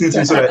stopped listening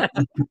to it so that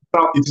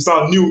it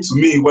sound new to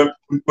me when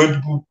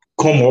people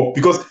come up,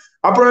 because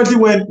apparently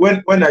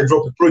when I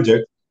drop a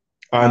project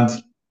and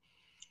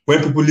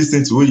when people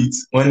listen to it,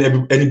 when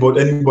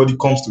anybody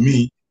comes to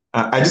me,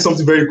 I do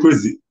something very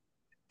crazy.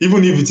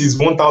 Even if it is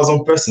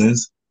 1,000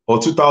 persons or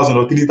 2,000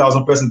 or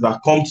 3,000 persons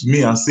that come to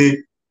me and say,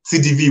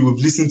 Teedeevee, we've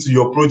listened to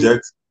your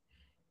project,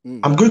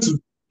 I'm going to,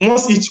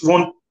 once each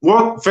one,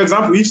 for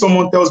example, if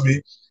someone tells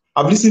me,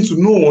 I've listened to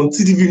no one,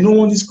 Teedeevee, no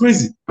one is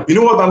crazy. You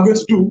know what I'm going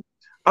to do?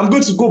 I'm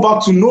going to go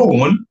back to no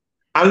one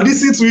and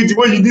listen to it the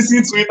way you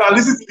listen to it and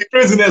listen to the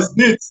craziness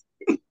in it.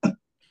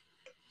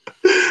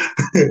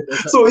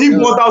 So if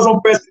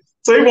 1,000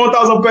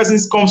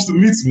 persons comes to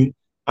meet me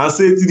and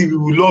say, Teedeevee,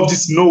 we love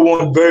this no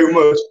one very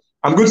much,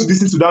 I'm going to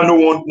listen to that no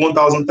one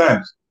 1,000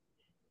 times.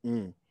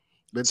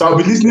 So I'll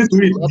be listening to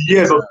it the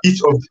years of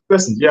each of the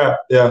person. Yeah.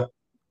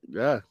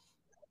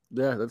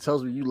 That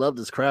tells me you love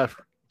this craft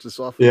just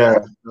off. Yeah,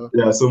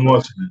 so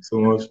much,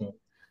 man.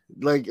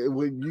 Like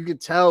when you can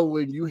tell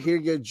when you hear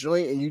your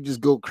joint and you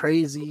just go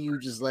crazy, you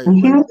just like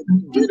you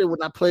did it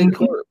when I played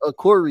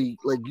Corey,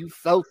 like you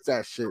felt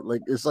that shit.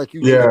 Like it's like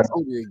you get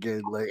Corey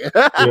again. Like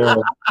man.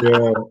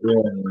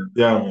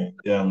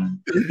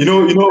 You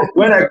know,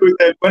 when I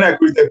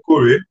created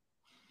Corey,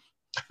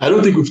 I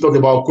don't think we've talked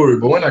about Corey,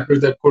 but when I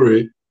created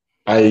Corey,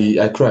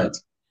 I cried.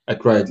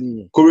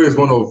 Corey is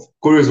one of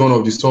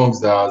the songs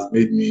that has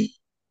made me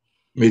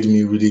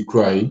really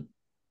cry.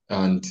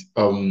 And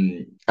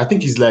I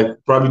think it's like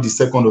probably the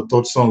second or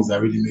third songs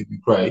that really made me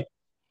cry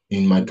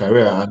in my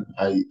career. And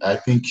I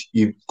think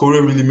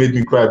Corey really made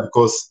me cry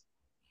because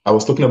I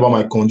was talking about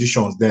my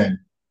conditions then.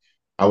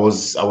 I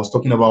was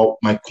talking about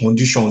my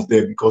conditions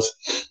there because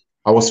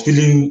I was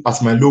feeling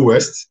at my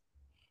lowest.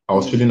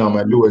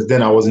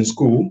 Then I was in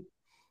school.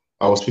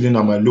 I was feeling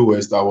at my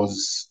lowest. I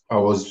was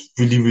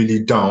really, really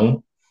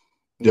down.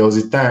 There was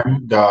a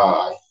time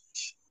that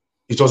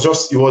it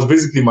was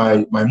basically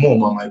my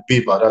mom and my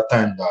babe at that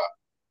time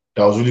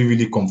that was really,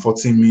 really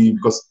comforting me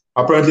because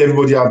apparently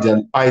everybody have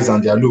their highs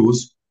and their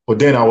lows, but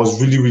then I was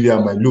really, really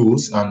at my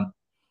lows, and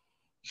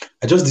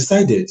I just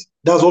decided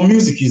that's what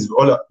music is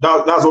all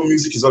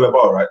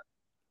about, right?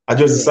 I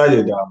just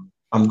decided that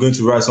I'm going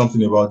to write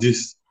something about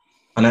this,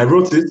 and I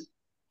wrote it,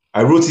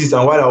 and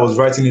while I was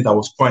writing it, I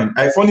was crying.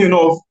 Funny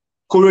enough,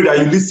 Corey that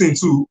you listen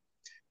to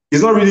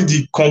is not really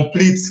the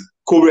complete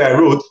Corey I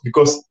wrote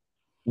because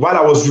while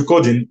I was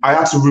recording, I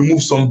had to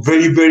remove some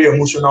very, very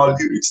emotional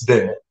lyrics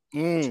there.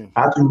 I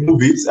had to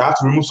remove it. I had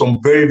to remove some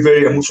very,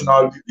 very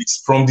emotional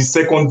lyrics from the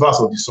second verse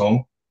of the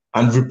song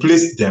and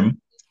replace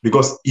them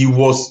because it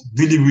was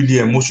really, really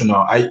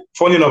emotional.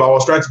 Funny enough, I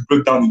was trying to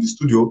break down in the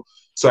studio,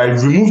 so I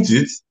removed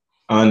it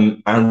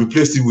and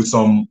replaced it with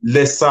some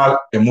lesser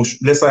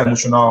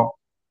emotional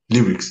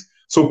lyrics.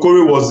 So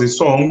Corey was a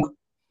song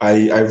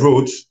I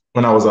wrote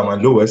when I was at my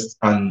lowest,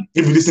 and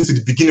if you listen to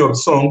the beginning of the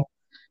song,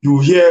 you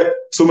hear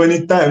so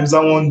many times, I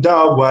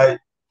wonder why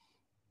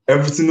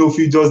everything will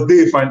feel just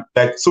day fine.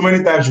 Like so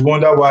many times you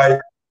wonder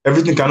why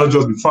everything cannot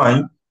just be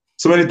fine.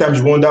 So many times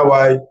you wonder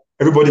why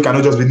everybody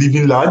cannot just be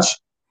living large.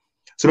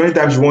 So many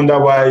times you wonder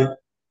why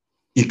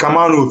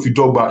Ikamanu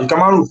Ifidogba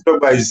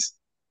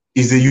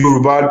is a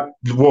Yoruba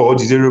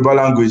word, is a Yoruba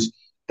language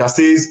that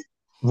says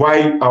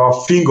why our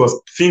fingers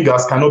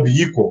cannot be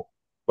equal,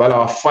 while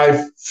our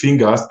 5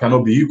 fingers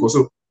cannot be equal.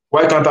 So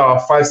why can't our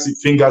 5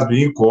 fingers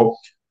be equal?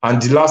 And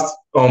the last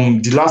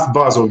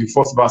bars of the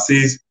first verse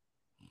says,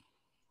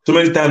 so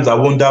many times I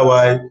wonder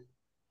why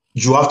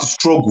you have to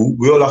struggle.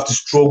 We all have to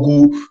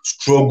struggle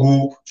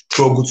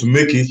to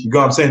make it. You know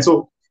what I'm saying?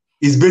 So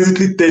it's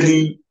basically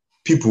telling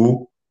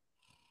people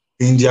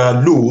in their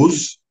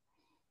lows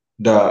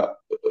that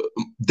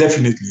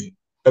definitely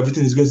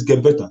everything is going to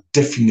get better.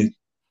 Definitely.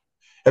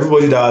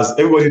 Everybody that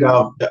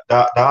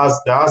has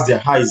their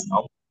highs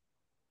now,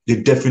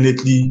 they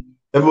definitely,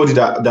 everybody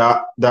that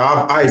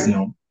have eyes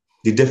now,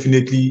 they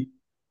definitely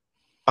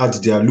had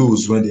their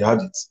lows when they had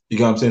it. You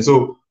know what I'm saying?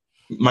 So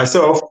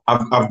myself,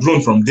 I've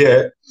grown from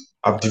there.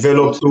 I've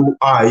developed so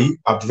high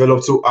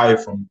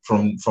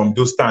from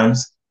those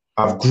times.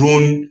 I've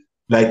grown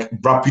like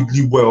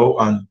rapidly well,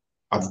 and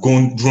I've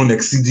grown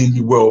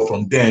exceedingly well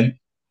from then.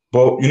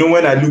 But you know,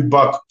 when I look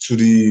back to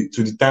the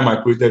time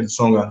I created the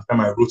song and the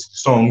time I wrote the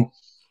song,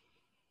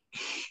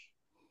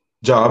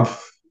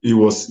 it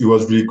was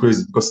really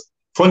crazy because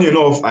funny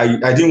enough, I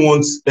didn't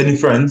want any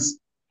friends.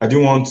 I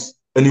didn't want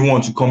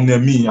anyone to come near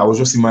me. I was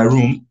just in my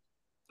room.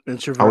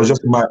 I was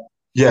just in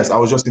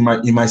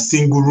my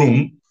single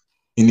room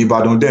in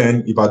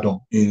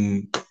Ibadan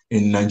in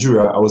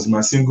Nigeria. I was in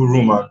my single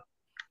room and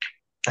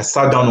I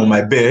sat down on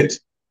my bed,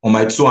 on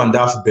my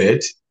 2.5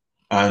 bed,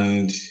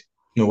 and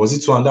was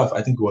it 2.5?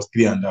 I think it was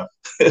 3.5.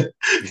 a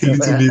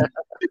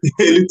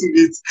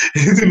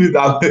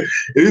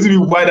little bit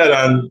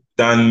wider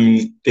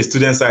than a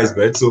student size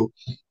bed. So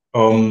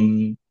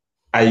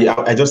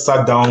I just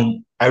sat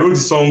down. I wrote the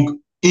song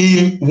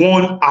in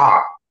 1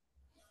 hour.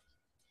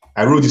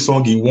 I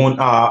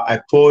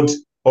poured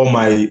all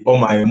my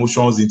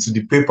emotions into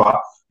the paper.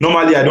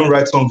 Normally, I don't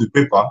write songs with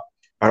paper.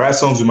 I write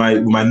songs with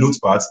my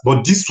notepads.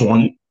 But this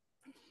one,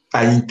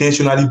 I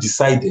intentionally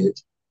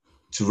decided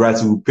to write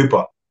it with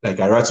paper. Like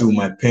I write it with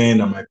my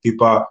pen and my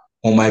paper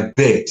on my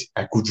bed.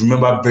 I could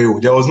remember very well.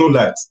 There was no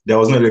light. There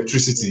was no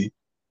electricity.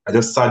 I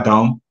just sat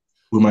down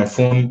with my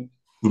phone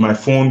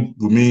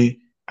with me.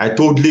 I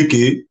told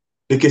Leke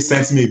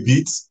sent me a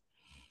beat.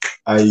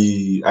 I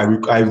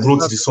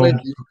wrote the song.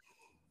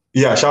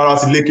 Yeah, shout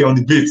out to Leke on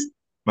the beat.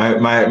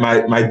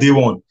 My day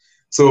one.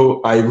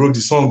 So I wrote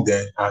the song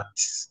then, and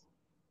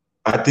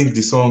I think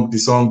the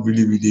song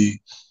really,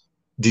 really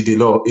did a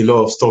lot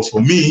of stuff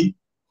for me,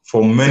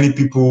 for many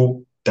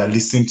people that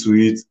listened to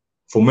it,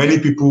 for many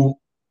people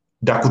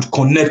that could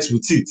connect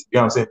with it. You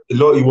know what I'm saying?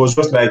 It was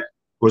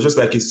just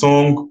like a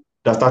song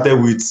that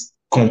started with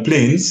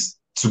complaints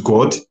to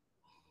God,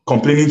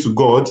 complaining to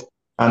God,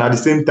 and at the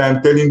same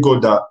time telling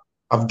God that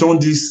I've done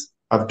this,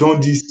 I've done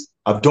this,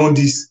 I've done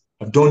this,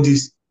 I've done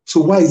this.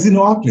 So why is it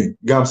not happening?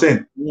 You know what I'm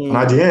saying? And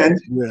at the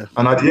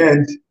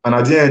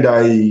end,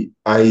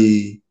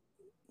 I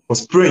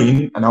was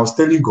praying and I was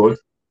telling God,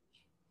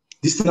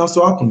 this thing has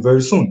to happen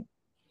very soon.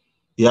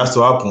 It has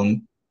to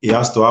happen. It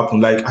has to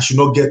happen. Like, I should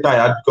not get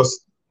tired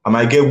because I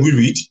might get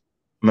wearied.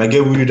 I might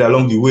get wearied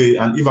along the way.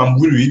 And if I'm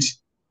wearied,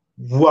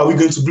 who are we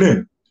going to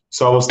blame?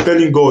 So I was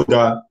telling God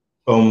that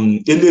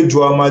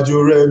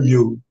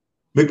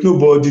make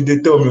nobody they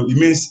tell me. It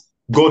means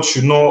God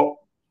should not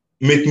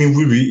make me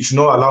weary. He should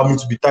not allow me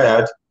to be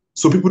tired.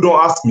 So people don't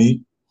ask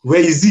me,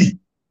 where is he?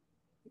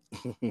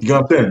 You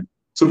know what I'm saying?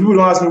 So people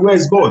don't ask me, where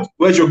is God?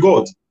 Where's your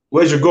God?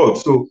 Where's your God?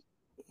 So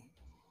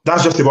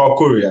that's just about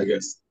Corey, I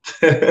guess.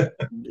 Yeah,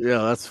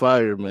 that's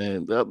fire,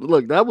 man.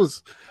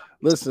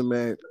 Listen,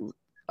 man,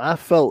 I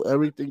felt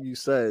everything you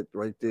said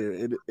right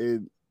there.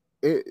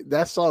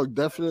 That song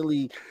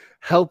definitely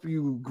helped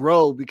you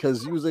grow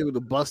because you was able to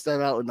bust that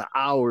out in an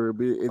hour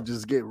and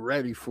just get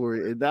ready for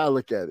it. And now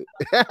look at it.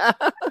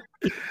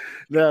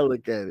 Now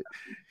look at it.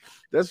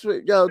 That's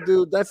what, yo,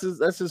 dude. That's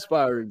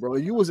inspiring, bro.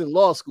 You was in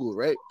law school,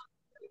 right?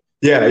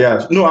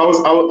 Yeah. No, I was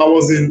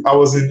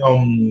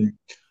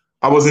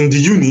in the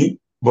uni,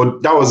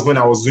 but that was when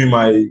I was doing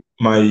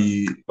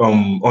my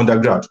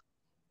undergrad.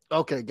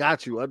 Okay,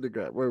 got you.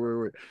 Undergrad.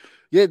 Wait.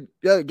 Yeah,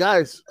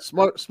 guys,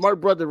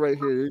 smart brother right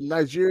here. In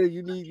Nigeria,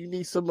 you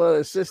need some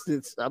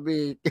assistance. I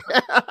mean, one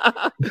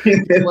of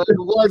the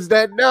ones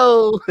that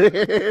know.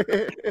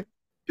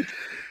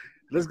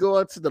 Let's go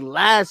on to the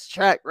last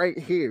track right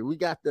here. We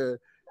got the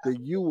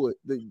Yiwu.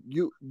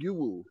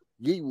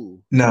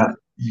 Nah,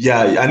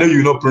 yeah, I know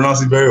you not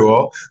pronounce it very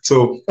well,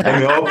 so let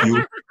me help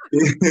you.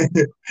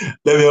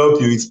 Let me help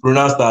you. It's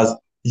pronounced as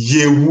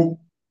Yewu.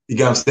 You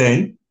get what I'm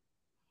saying?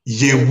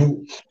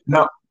 Yewu.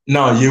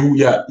 Now Yewu,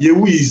 yeah.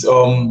 Yewu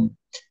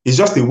is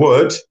just a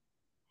word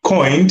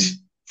coined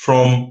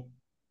from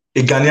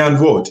a Ghanaian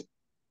word.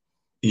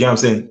 You get what I'm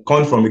saying?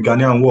 Coined from a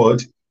Ghanaian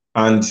word.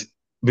 And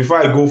before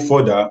I go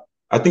further,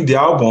 I think the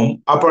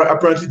album,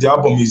 apparently the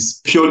album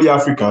is purely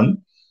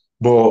African,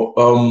 but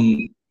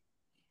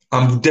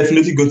I'm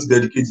definitely going to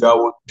dedicate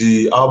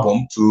the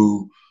album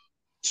to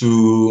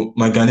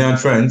my Ghanaian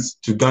friends,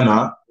 to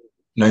Ghana,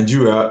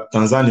 Nigeria,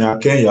 Tanzania,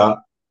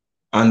 Kenya,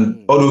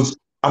 and all those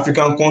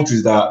African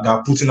countries that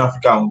are putting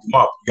Africa on the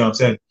map. You know what I'm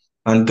saying?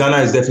 And Ghana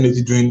is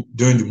definitely doing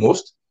the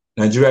most.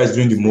 Nigeria is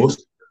doing the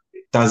most.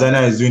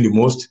 Tanzania is doing the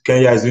most.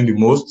 Kenya is doing the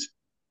most.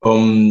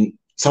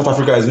 South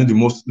Africa is doing the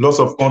most. Lots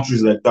of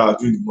countries like that are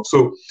doing the most.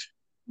 So,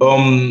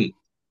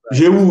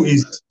 Yewu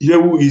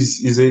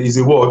is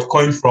a word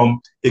coined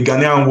from a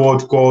Ghanaian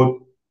word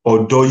called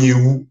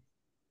Odoyewu.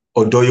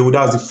 Odoyewu,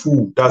 that's the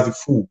fool. That's the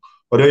fool.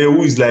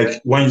 Odoyewu is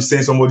like when you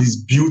say somebody's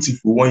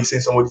beautiful, when you say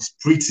somebody's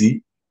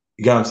pretty.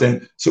 You get what I'm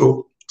saying?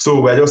 So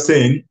we're just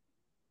saying,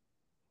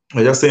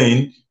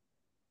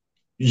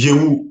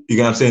 Yewu, you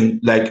get what I'm saying?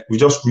 Like we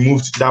just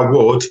removed that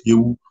word,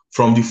 Yewu,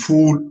 from the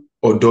fool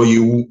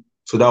Odoyewu.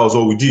 So that was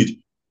all we did.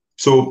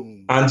 So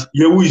and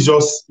Yewu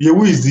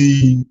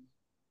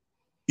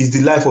is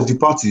the life of the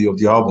party of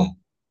the album.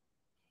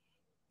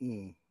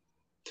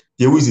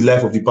 Yewu is the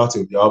life of the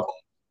party of the album.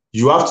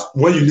 You have to,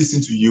 when you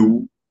listen to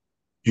Yewu,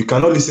 you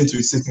cannot listen to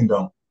it sitting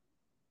down.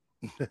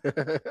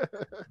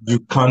 You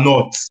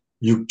cannot.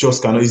 You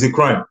just cannot. It's a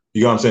crime.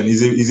 You know what I'm saying?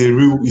 It's a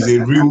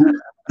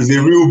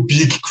real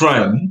big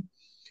crime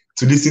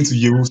to listen to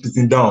Yewu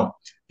sitting down.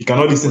 You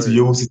cannot listen to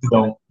Yewu sitting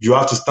down. You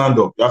have to stand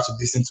up. You have to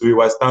listen to it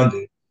while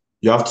standing.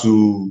 You have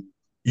to.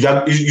 You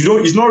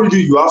don't. It's not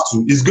really you have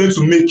to. It's going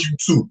to make you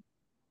too.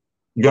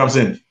 You know what I'm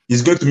saying?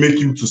 It's going to make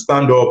you to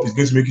stand up. It's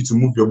going to make you to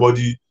move your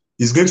body.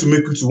 It's going to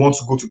make you to want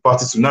to go to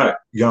party tonight.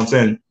 You know what I'm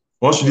saying?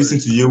 Once you listen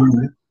to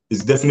Yewu,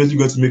 it's definitely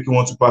going to make you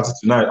want to party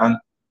tonight. And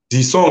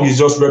the song is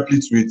just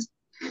replete with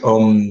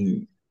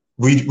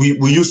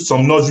we used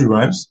some nursery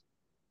rhymes,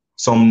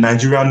 some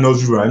Nigerian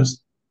nursery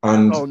rhymes,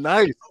 and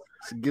nice.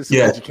 Get some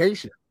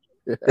education.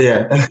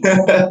 Yeah.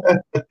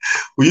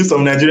 We used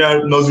some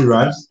Nigerian nursery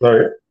rhymes,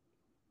 sorry.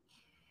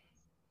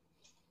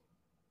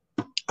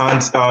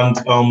 And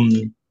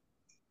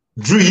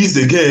Drees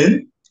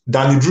again,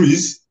 Danny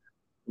Drees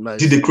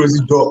did a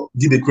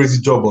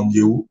crazy job on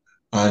Yewu,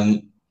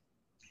 and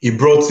he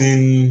brought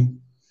in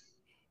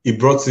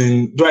though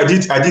I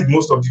did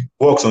most of the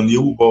works on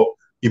Yewu, but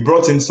he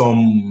brought in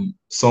some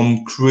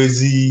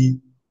crazy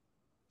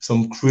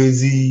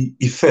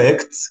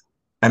effects.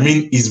 I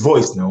mean his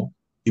voice now.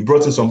 He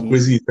brought in some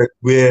crazy effect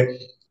where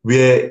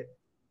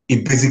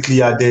he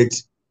basically added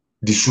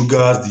the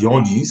sugars, the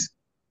honeys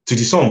to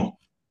the song.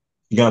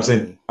 You know what I'm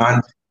saying?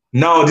 And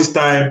now this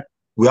time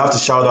we have to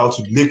shout out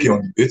to Leke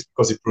on the beat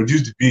because he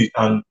produced the beat.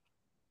 And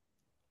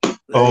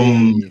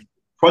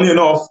funny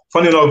enough,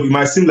 it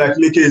might seem like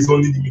Leke is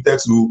only limited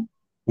to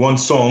one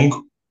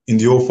song in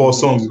the whole 4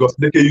 songs because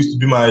Leke used to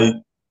be my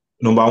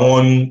number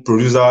 1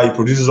 producer. He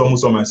produces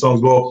almost all my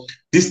songs. But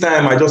this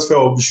time I just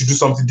felt we should do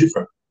something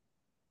different.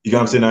 You know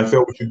what I'm saying? I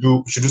felt we should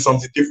do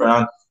something different.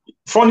 And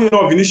funny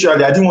enough,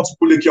 initially I didn't want to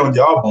put Leke on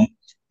the album,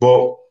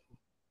 but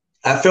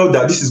I felt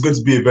that this is going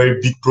to be a very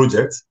big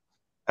project.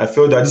 I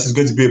felt that this is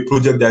going to be a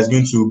project that is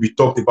going to be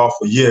talked about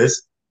for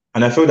years.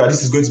 And I felt that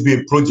this is going to be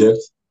a project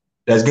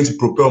that is going to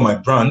propel my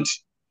brand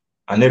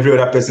and every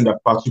other person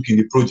that partook in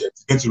the project.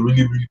 It's going to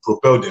really, really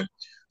propel them.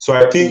 So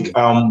I think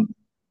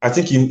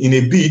in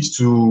a bid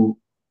to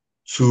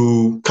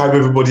carry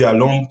everybody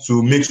along,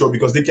 to make sure,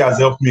 because Leke has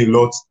helped me a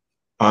lot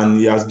and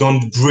he has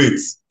done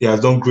great. He has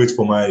done great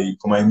for my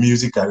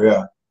music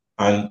career.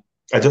 And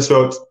I just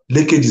felt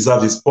Leke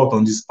deserves a spot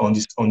on this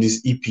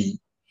EP.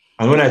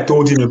 And when I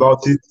told him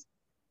about it,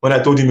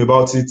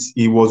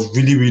 he was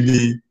really,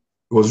 really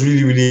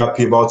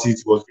happy about it.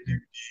 He was really,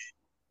 really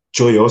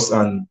joyous,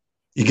 and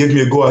he gave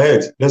me a go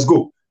ahead. Let's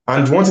go.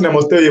 And one thing I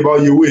must tell you about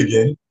Yewu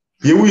again,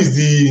 Yewu is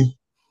the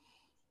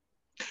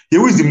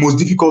most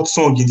difficult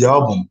song in the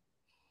album.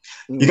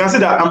 You can say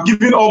that I'm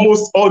giving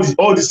almost all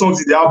the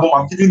songs in the album,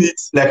 I'm giving it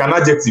like an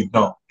adjective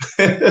now.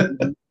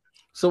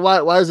 So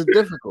why is it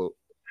difficult?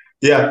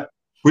 Yeah.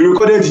 We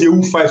recorded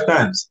Yewu 5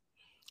 times.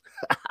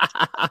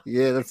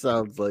 Yeah, that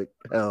sounds like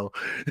hell.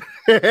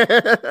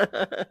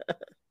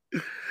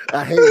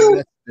 I hate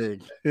that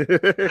thing.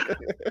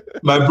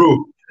 My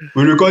bro,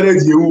 we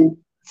recorded Yewu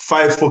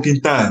 5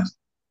 fucking times.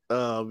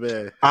 Oh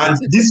man. And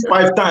these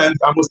 5 times,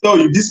 I must tell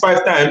you, these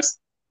 5 times,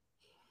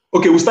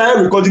 okay, we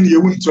started recording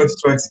Yewu in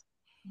 2020.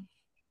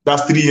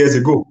 That's 3 years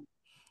ago.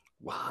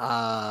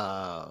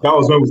 Wow. That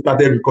was when we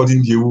started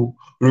recording Yewu.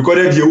 We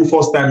recorded Yewu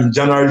first time in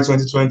January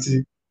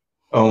 2020.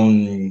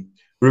 We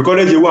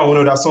recorded Yewu and one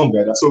other song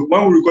like that. So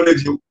when we recorded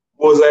Yewu, it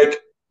was like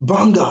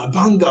banger.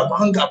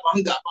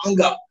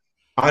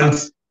 And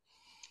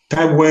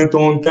time went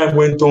on.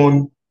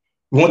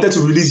 We wanted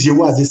to release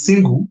Yewu as a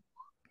single,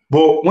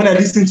 but when I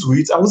listened to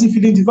it, I wasn't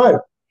feeling the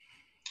vibe.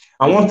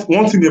 And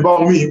one thing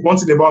about me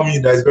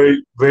that is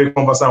very, very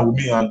conversant with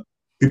me and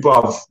people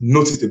have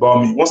noticed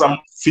about me, once I'm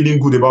feeling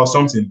good about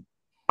something,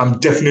 I'm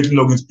definitely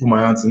not going to put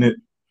my hands in it.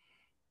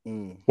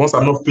 Once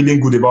I'm not feeling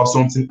good about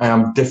something, I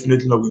am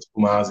definitely not going to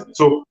put my hands in it.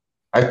 So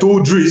I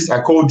called Dries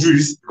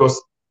because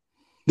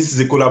this is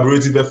a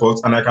collaborative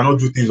effort and I cannot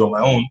do things on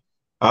my own.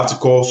 I have to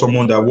call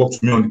someone that worked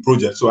with me on the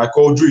project. So I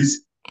called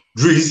Dries.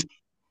 Dries,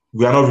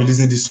 we are not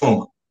releasing this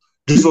song.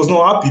 Dries was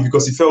not happy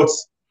because he felt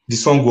the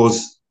song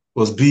was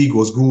big,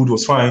 was good,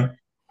 was fine.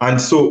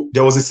 And so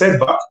there was a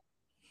setback.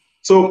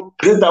 So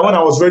later when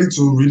I was ready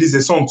to release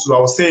the song too, I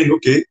was saying,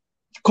 okay,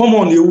 come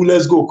on, Yewu,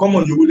 let's go. Come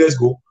on, Yewu, let's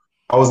go.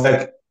 I was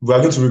like, we are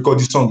going to record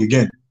this song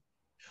again.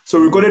 So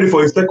we recorded it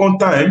for a second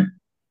time.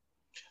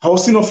 I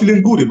was still not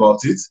feeling good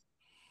about it.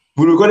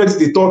 We recorded it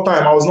the 3rd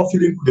time. I was not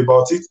feeling good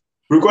about it.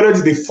 We recorded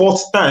it the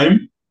 4th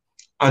time.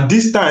 And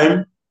this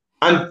time,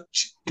 and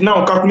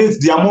now calculate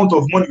the amount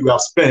of money we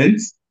have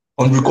spent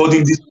on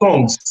recording these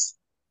songs.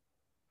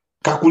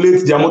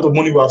 Calculate the amount of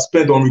money we have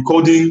spent on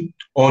recording,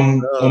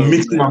 on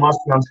mixing and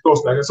mastering and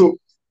stuff like that. So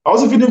I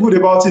wasn't feeling good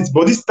about it.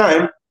 But this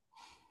time,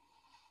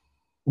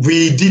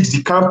 we did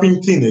the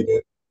camping thing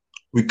again.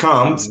 We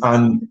camped,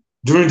 and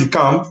during the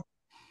camp,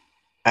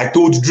 I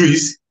told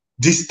Dries,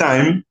 this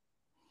time,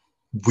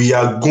 we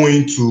are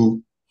going to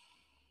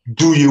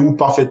do Yewu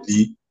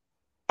perfectly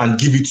and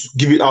give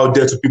it out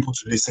there to people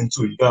to listen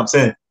to. You know what I'm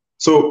saying?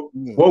 So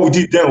what we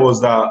did then was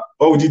that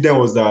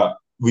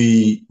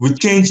we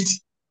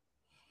changed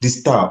the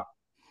style.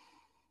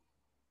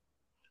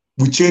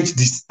 We changed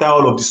the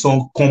style of the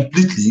song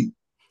completely.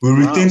 We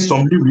retained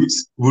some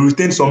lyrics. We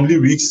retained some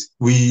lyrics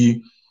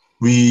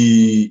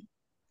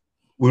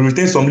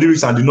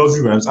and the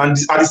nursery rhymes. And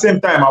at the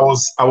same time,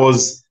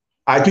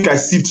 I think I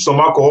sipped some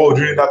alcohol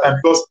during that time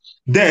because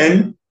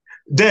then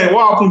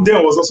what happened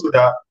then was also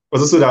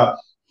that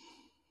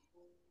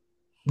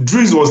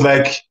Dries was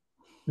like,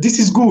 this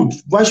is good.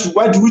 Why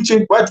do we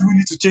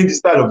need to change the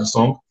style of the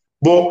song?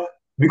 But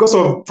because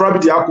of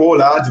probably the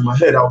alcohol I had in my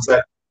head, I was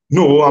like,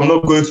 no, I'm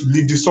not going to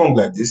leave this song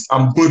like this.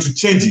 I'm going to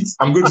change it.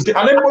 And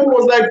everybody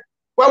was like,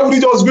 why would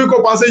you just wake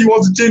up and say you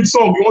want to change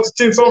song? You want to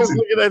change something?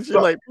 Looking at you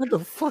like, what the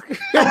fuck?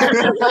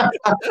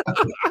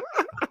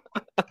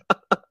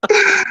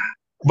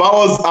 But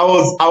I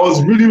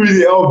was really,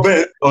 really hell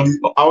bent on the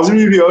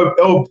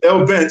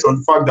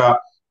fact that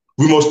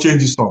we must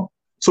change this song.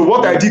 So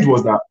what I did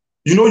was that,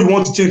 you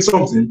want to change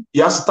something,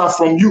 it has to start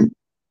from you.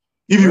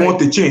 If you want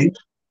to change,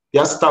 it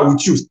has to start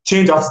with you.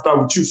 Change has to start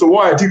with you. So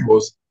what I did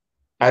was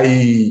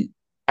I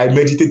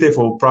meditated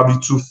for probably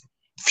 2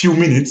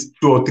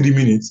 or 3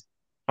 minutes,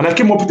 and I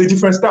came up with a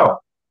different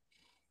style.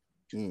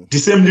 The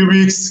same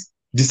lyrics,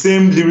 the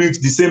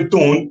same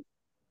tone,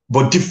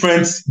 but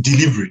different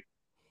delivery.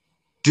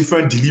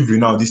 Different delivery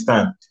now this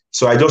time.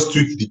 So I just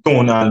tweaked the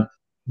tone and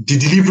the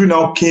delivery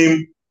now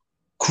came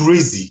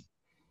crazy.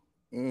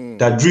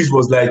 That Dries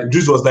was like,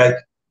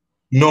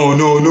 no,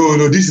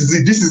 this is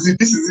it.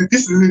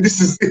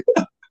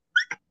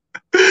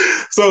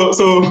 So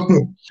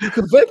you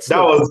convinced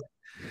that was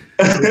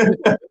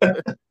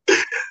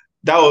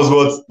that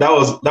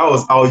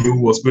was how you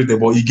was created.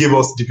 But he gave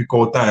us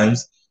difficult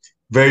times,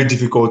 very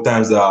difficult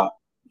times that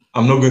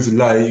I'm not going to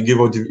lie, he gave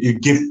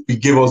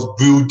us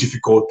real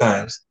difficult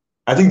times.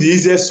 I think the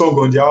easiest song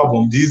on the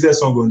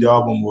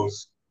album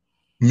was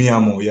Me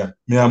Amo. Yeah,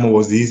 Me Amo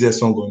was the easiest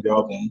song on the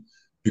album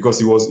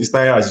because it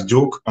started as a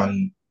joke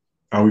and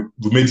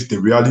we made it a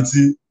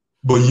reality.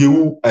 But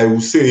you, I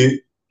will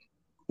say,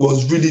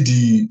 was really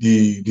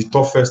the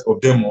toughest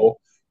of them all.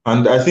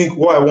 And I think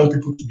what I want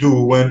people to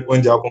do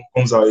when the album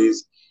comes out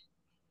is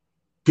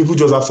people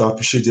just have to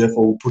appreciate the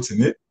effort we put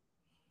in it.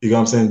 You know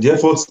what I'm saying? The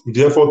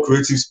effort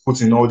creatives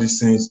put in all these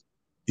things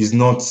is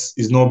not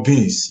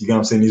beans. You know what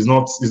I'm saying? It's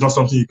not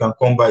something you can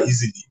come by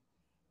easily.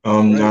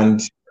 Right.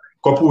 And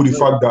coupled with the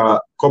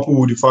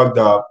fact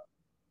that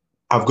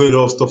I've got a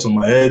lot of stuff on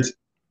my head,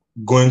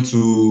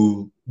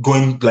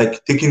 going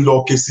like taking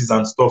law cases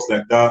and stuff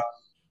like that.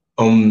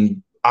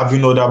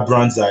 Having other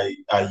brands I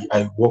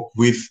work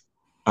with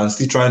and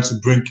still trying to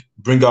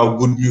bring out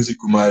good music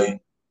with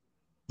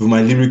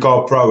my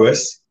lyrical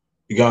prowess.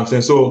 You get what I'm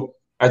saying? So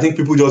I think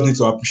people just need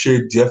to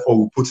appreciate the effort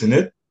we put in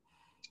it.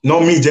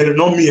 Not me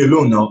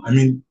alone now. I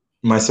mean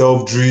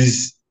myself,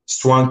 Driz,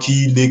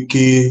 Swanky,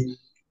 Leke,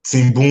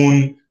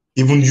 Timboon,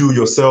 even you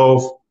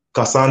yourself,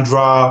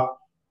 Cassandra,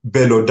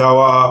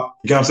 Belodawa.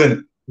 You get what I'm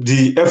saying?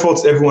 The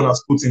efforts everyone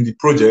has put in the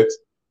project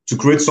to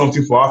create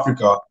something for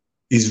Africa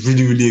is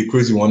really, really a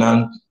crazy one.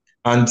 And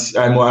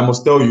I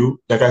must tell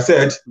you, like I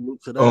said,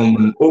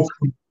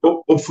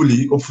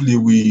 hopefully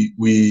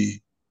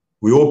we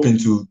open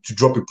to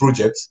drop a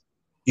project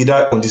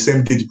either on the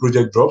same day the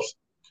project drops,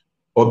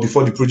 or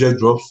before the project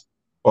drops,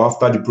 or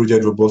after the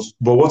project drops.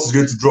 But what is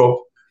going to drop,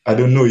 I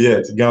don't know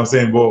yet. You get what I'm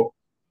saying? But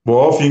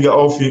all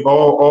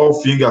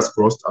fingers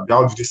crossed.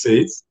 How did you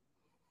say it?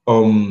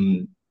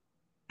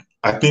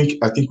 I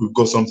think we've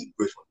got something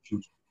great for the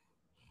future.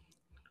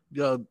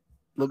 Yo,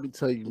 let me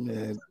tell you,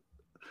 man.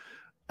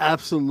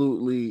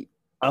 Absolutely,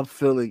 I'm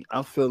feeling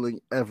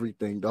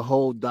everything. The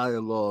whole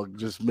dialogue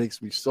just makes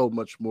me so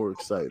much more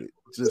excited.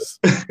 Just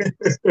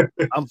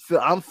I'm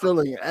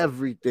feeling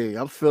everything.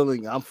 I'm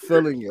feeling it. I'm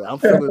feeling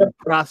the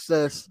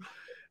process.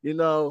 You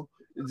know,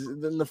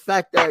 then the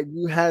fact that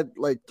you had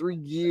like 3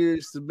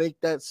 years to make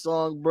that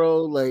song,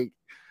 bro. Like,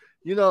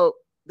 you know,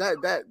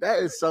 that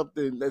is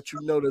something that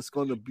that's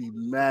going to be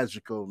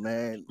magical,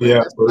 man. Like, Yeah,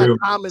 that's for not real.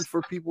 common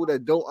for people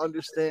that don't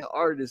understand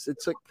artists. It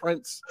took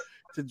Prince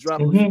to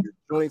drop a few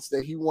joints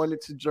that he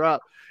wanted to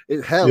drop.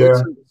 It Yeah.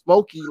 took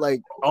Smokey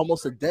like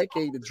almost a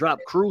decade to drop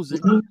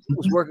Cruising. He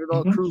was working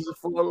on Cruising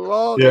for a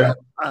long Yeah.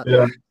 time.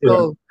 Yeah.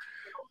 So,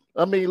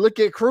 I mean, look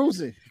at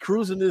Cruising.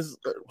 Cruising is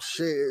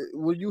shit.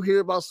 When you hear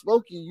about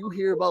Smokey, you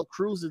hear about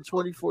Cruising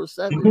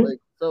 24/7. Like,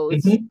 so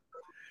it's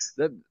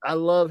that I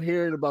love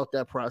hearing about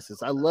that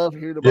process. I love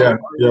hearing about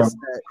artists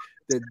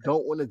that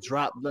don't want to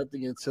drop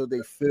nothing until they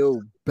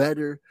feel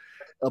better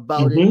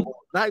about it.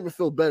 Not even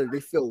feel better, they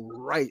feel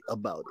right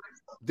about it.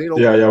 They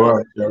don't Right.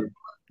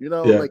 you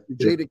know, Yeah. like the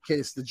Jada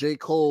Kiss, the J.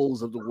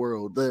 Cole's of the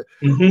world, the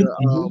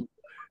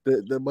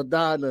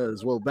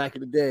Madonnas, well, back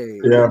in the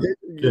day. Yeah.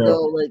 You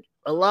know, like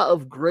a lot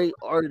of great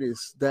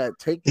artists that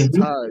take their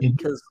time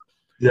because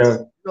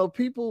you know,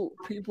 people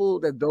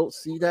that don't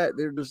see that,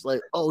 they're just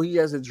like, oh, he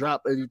hasn't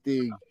dropped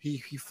anything.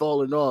 He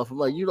fallen off. I'm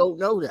like, you don't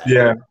know that.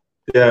 Yeah.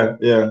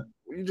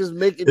 You're just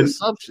making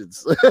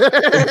assumptions.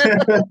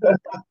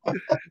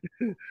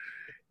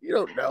 You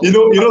don't know.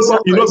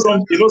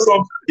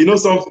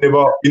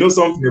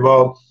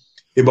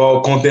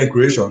 About content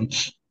creation.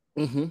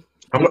 I'm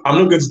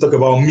not going to talk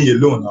about me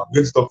alone. I'm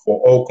going to talk for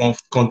all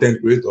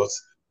content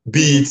creators.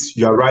 Be it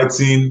you're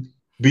writing,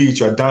 be it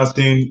you're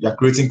dancing, you're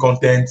creating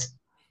content,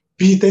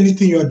 be it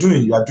anything you're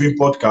doing. You are doing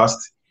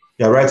podcasts,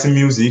 you're writing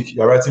music,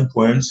 you're writing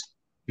poems,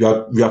 you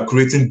are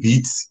creating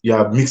beats, you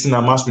are mixing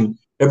and mastering.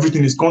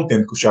 Everything is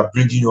content because you are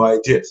bringing your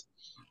ideas.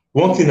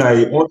 One thing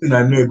I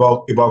know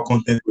about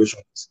content creation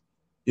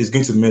is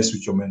going to mess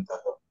with your mental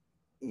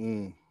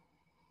health.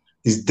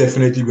 It's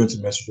definitely going to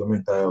mess with your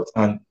mental health.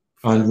 And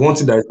one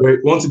thing that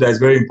is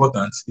very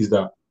important is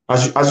that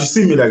as you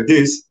see me like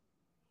this,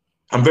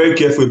 I'm very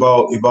careful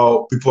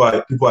about people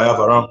I have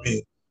around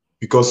me,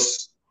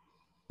 because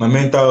my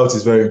mental health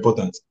is very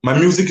important. My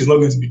music is not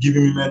going to be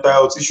giving me mental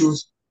health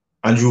issues,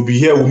 and you'll be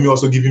here with me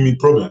also giving me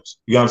problems.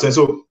 You know what I'm saying?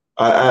 So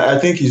I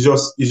think it's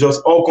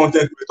just all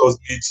content creators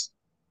need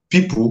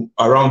people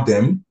around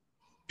them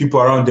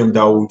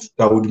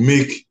that would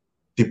make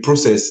the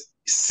process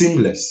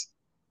seamless.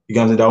 You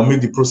know what I'm saying? That will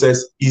make the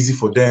process easy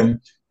for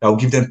them. That will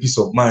give them peace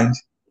of mind.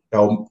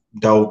 That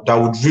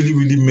would really,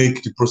 really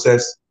make the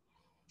process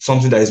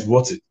something that is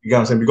worth it. You know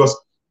what I'm saying? Because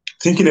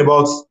thinking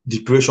about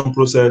the creation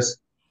process,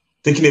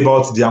 thinking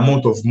about the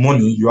amount of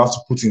money you have to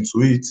put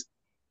into it,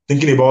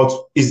 thinking about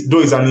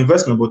though it's an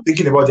investment, but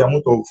thinking about the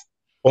amount of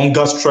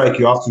hunger strike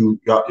you have to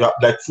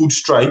like food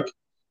strike,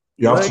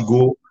 you have to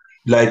go,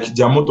 like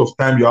the amount of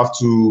time you have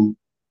to,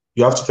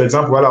 for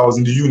example, while I was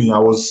in the uni, I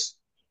was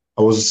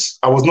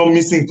not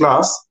missing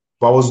class,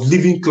 but I was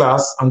leaving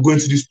class and going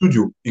to the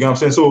studio. You know what I'm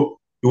saying? So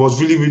it was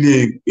really,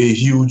 really a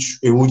huge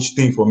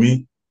thing for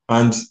me.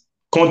 And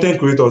content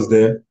creators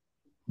there,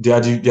 they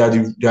are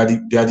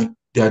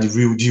the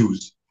real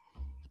deals.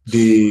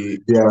 They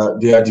are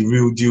the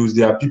real deals.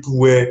 There are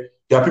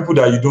people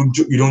that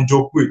you don't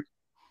joke with.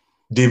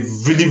 They've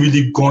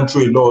really gone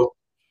through a lot.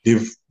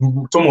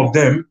 Some of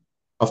them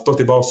have thought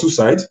about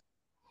suicide.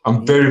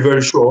 I'm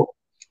very sure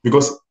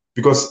because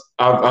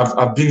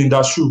I've been in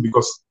that shoe,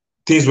 because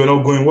things were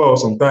not going well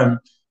sometimes,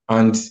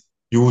 and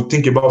you would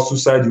think about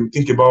suicide. You would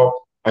think about,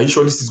 are you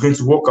sure this is going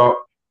to work out?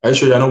 Are you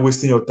sure you're not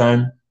wasting your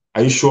time?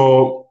 Are you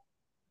sure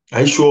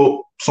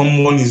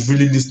someone is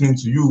really listening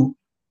to you?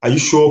 Are you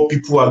sure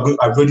people are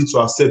ready to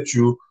accept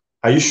you?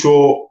 Are you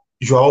sure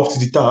you are up to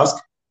the task?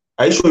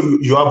 Are you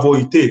sure you have what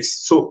it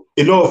takes? So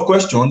a lot of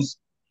questions,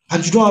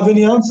 and you don't have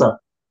any answer.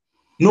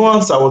 No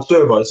answer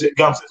whatsoever. So you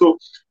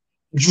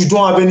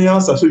don't have any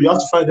answer, so you have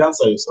to find the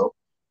answer yourself.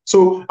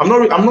 So I'm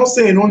not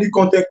saying only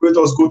content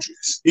creators go through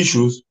these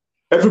issues.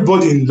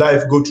 Everybody in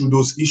life go through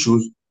those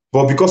issues,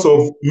 but because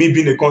of me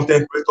being a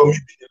content creator, me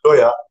being a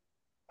lawyer,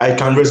 I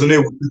can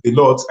resonate with it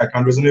a lot.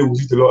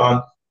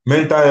 And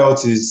mental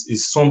health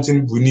is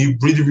something we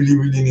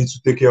really need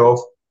to take care of.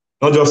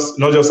 Not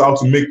just how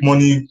to make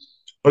money,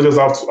 not just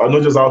how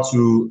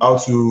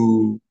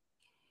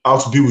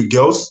to be with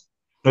girls,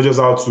 not just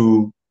how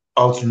to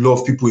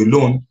love people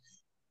alone.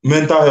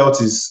 Mental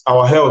health is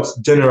our health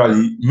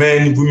generally,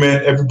 men,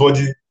 women,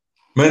 everybody.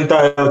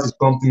 Mental health is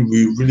something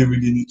we really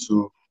need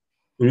to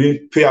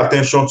really pay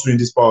attention to in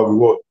this part of the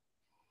world.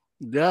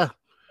 Yeah.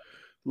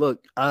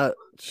 Look,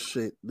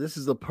 this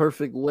is the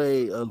perfect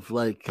way of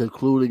like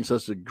concluding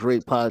such a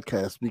great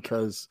podcast,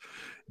 because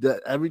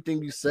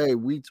everything you say,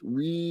 we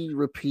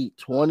repeat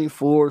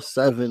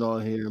 24/7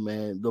 on here,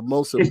 man. The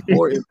most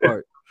important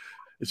part,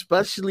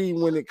 especially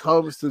when it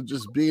comes to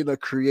just being a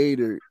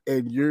creator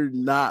and you're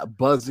not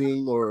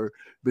buzzing or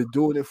been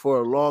doing it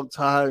for a long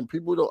time.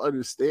 People don't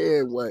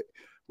understand what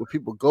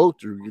people go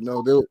through. You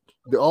know,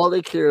 they all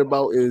they care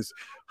about is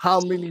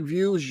how many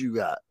views you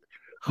got.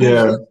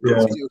 Yeah.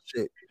 Your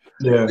shit.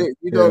 Yeah,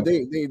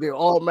 they're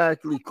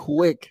automatically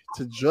quick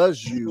to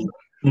judge you.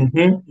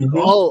 Mm-hmm.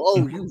 Oh,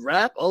 you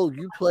rap? Oh,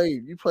 you play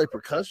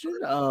percussion?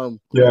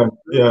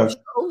 Shows?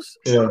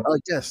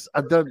 Yes,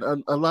 I've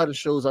done a lot of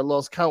shows I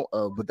lost count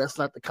of, but that's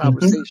not the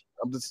conversation.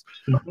 That's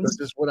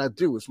just what I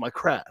do. It's my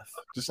craft.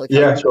 Just like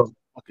sure.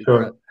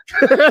 Like,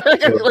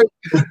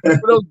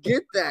 people don't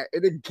get that,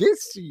 and it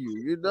gets to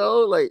you. You know,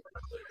 like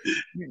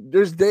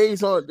there's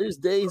days in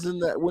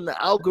that when the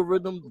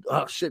algorithm,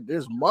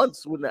 there's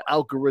months when the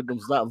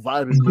algorithm's not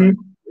vibing with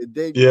you. And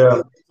then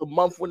there's a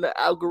month when the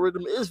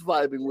algorithm is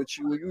vibing with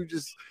you, and you're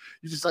just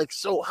like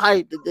so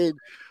hyped, and then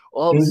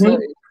all of a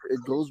sudden it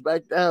goes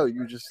back down.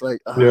 You're just like,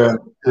 why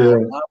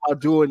am I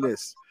doing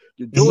this?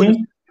 You're doing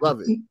it, love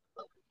it.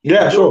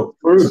 Yeah, sure.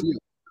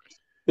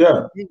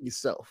 Yeah,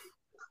 yourself.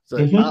 So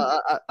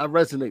I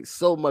resonate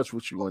so much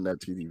with you on that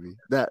Teedeevee.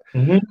 That's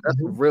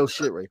real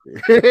shit right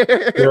there.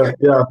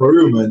 yeah, for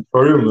real, man.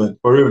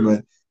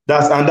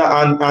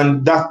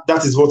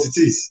 That is what it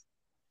is.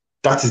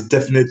 That is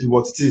definitely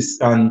what it is.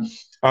 And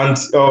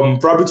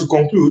probably to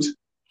conclude,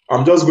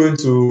 I'm just going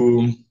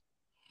to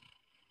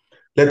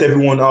let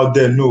everyone out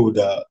there know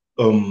that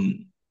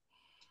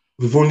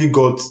we've only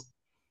got,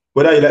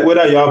 whether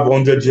you have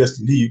 100 years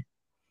to live,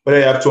 whether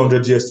you have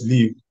 200 years to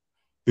live,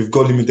 we've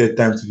got limited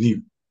time to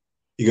live.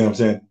 You get what I'm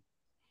saying?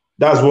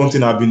 That's one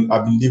thing I've been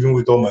living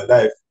with all my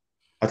life,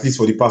 at least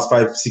for the past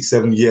 5, 6,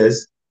 7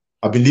 years.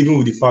 I've been living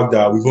with the fact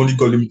that we've only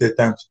got limited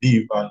time to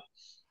live, and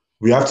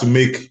we have to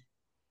make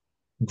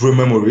great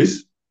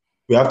memories.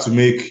 We have to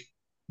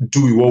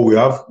do with what we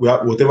have.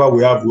 Whatever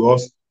we have with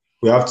us,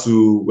 we have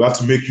to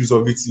make use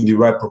of it in the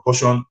right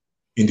proportion,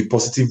 in the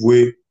positive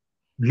way.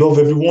 Love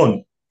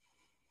everyone.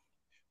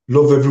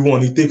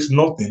 It takes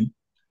nothing,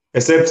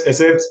 except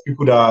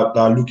people that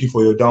are looking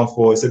for your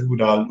downfall, except people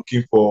that are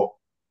looking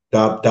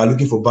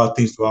for bad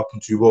things to happen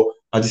to you. But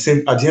at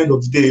the end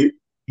of the day,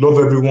 love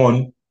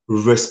everyone,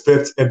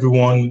 respect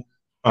everyone,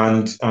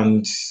 and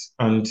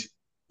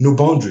no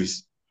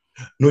boundaries.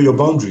 Know your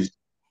boundaries.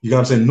 You know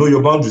what I'm saying? Know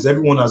your boundaries.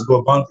 Everyone has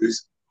got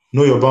boundaries.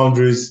 Know your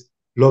boundaries.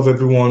 Love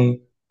everyone.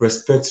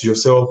 Respect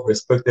yourself.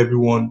 Respect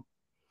everyone.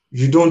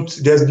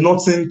 There's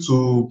nothing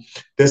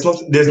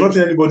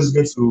anybody's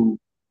going to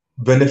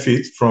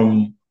benefit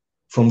from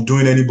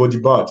doing anybody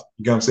bad.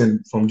 You know what I'm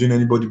saying? From doing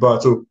anybody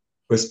bad. So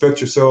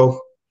respect yourself.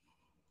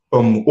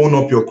 Own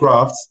up your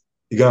craft.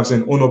 You know what I'm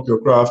saying? Own up your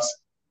craft.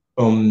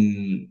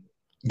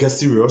 Get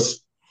serious.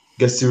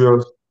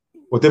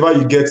 Whatever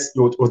you get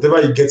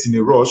in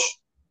a rush,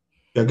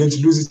 you're going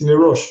to lose it in a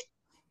rush.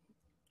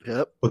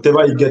 Yep.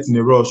 Whatever you get in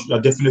a rush,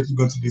 you're definitely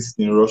going to lose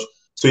it in a rush.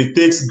 So it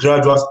takes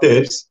gradual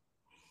steps.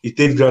 It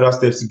takes gradual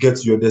steps to get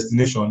to your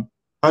destination.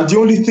 And the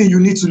only thing you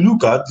need to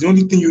look at, the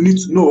only thing you need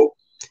to know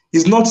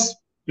is not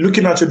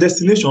looking at your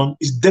destination,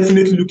 it's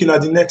definitely looking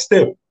at the next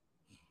step.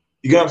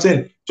 You get what I'm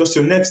saying? Just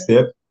your next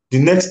step, the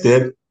next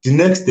step, the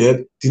next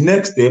step, the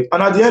next step.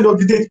 And at the end of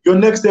the day, your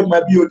next step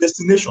might be your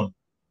destination.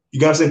 You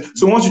get what I'm saying?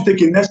 So once you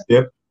take a next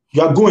step,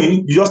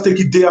 you just take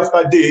it day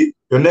after day,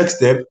 your next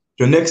step,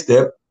 your next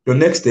step, your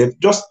next step.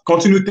 Just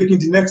continue taking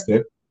the next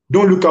step.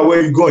 Don't look at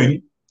where you're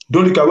going.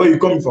 Don't look at where you're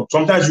coming from.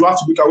 Sometimes you have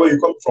to look at where you're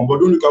coming from, but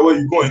don't look at where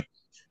you're going.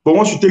 But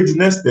once you take the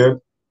next step,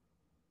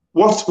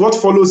 what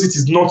follows it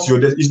is not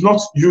it's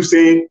not you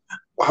saying,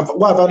 why have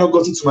I not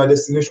gotten to my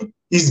destination?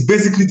 It's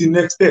basically the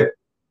next step.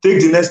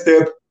 Take the next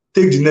step,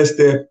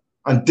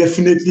 and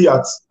definitely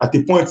at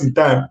a point in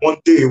time, one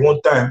day,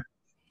 one time,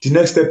 the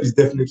next step is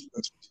definitely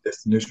going to be the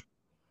destination.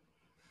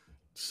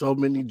 So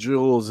many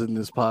jewels in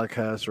this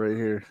podcast right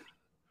here.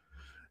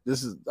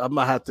 I'm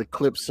gonna have to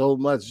clip so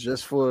much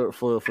just for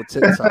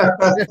TikTok.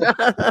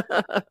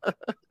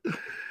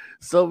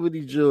 So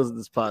many jewels in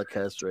this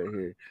podcast right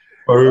here.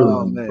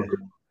 Oh man.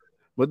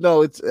 But no,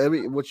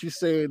 what you're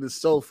saying is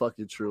so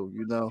fucking true,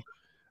 you know.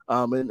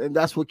 And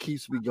that's what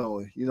keeps me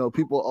going. You know,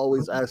 people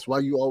always ask why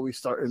you always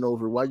starting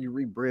over, why you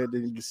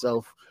rebranding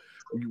yourself,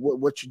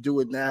 what you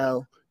doing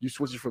now, you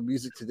switching from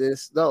music to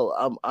this. No,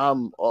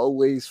 I'm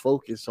always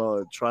focused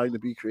on trying to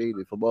be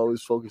creative. I'm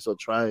always focused on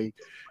trying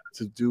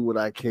to do what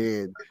I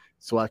can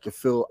so I can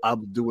feel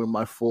I'm doing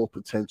my full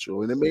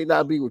potential. And it may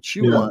not be what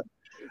you want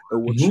or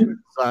what you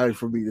desire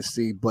for me to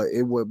see, but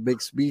what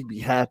makes me be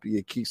happy.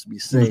 It keeps me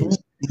sane.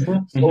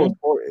 So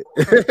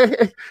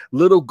important.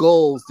 Little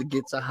goals to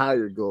get to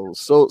higher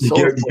goals. You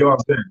get what I'm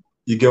saying?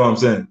 You get what I'm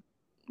saying?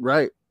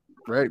 Right,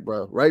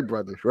 bro. Right,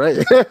 brother.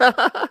 Right.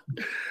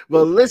 But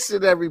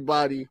listen,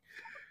 everybody.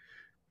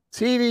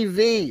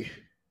 Teedeevee,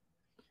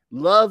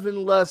 Love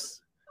and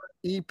Lust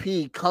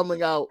EP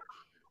coming out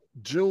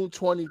June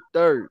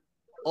 23rd.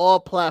 All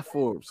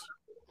platforms.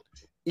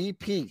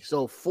 EP.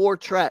 So 4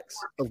 tracks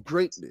of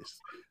greatness.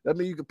 That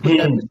means you can put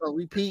that on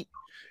repeat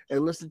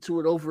and listen to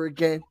it over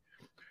again.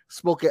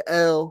 Smoke an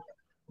L,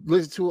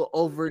 listen to it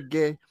over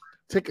again.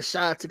 Take a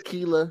shot of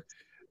tequila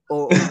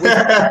or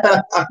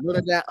none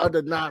of that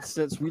other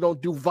nonsense. We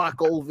don't do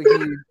vodka over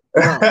here.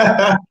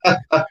 No.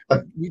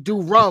 We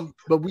do rum,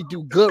 but we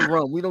do good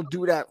rum. We don't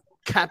do that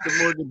Captain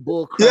Morgan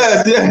bull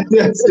crap.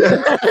 Yes.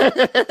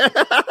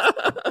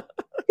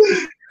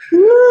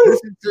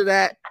 Listen to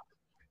that.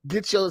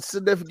 Get your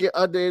significant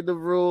other in the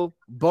room.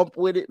 Bump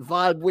with it.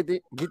 Vibe with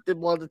it. Get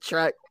them on the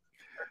track.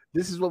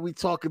 This is what we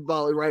talk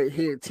about right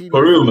here.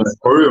 For real, man.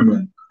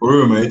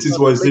 It is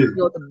what it is.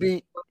 On the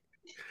beat.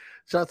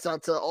 Shouts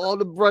out to all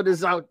the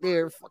brothers out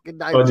there. Fucking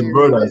all the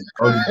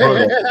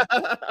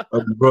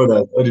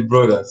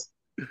brothers.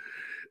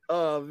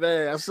 Oh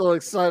man, I'm so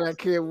excited. I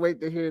can't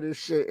wait to hear this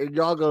shit. And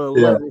y'all gonna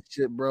love this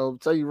shit, bro. I'm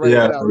telling you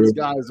right now, this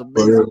guy is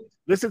amazing.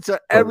 Listen to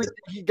everything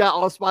he got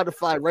on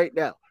Spotify right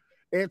now.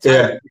 And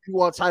Tidal, if you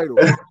want Tidal.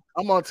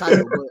 I'm on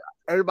Tidal, but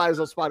everybody's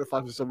on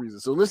Spotify for some reason.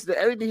 So listen to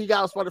everything he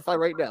got on Spotify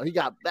right now. He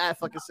got bad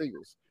fucking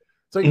singles.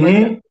 Tell you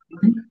right now.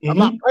 I'm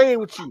not playing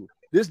with you.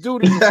 This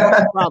dude is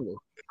a problem.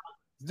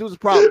 This dude's a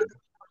problem.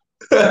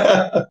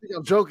 I think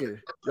I'm joking.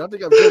 Y'all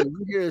think I'm joking.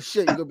 You hear this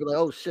shit, you're gonna be like,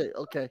 oh shit,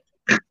 okay.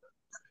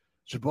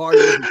 Jabari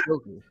isn't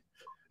joking.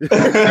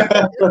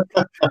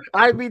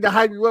 I didn't mean to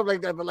hype you up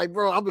like that, but like,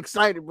 bro, I'm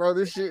excited, bro.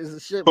 This shit is a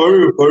shit. For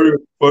real,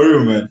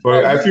 man.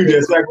 I feel the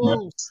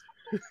excitement.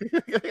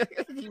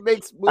 He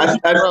makes moves,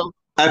 bro.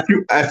 I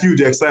feel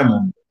the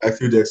excitement.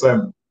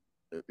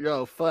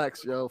 Yo,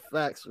 facts,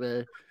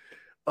 man.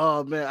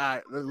 Oh man, all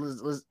right,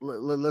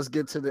 let's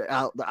get to the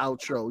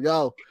outro.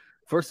 Yo,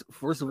 first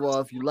of all,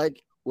 if you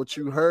like what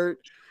you heard,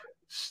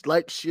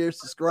 like, share,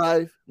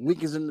 subscribe.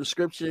 Link is in the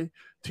description.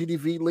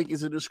 Teedeevee link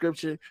is in the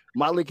description.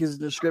 My link is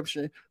in the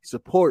description.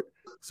 Support.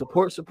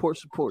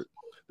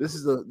 This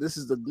is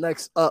the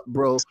next up,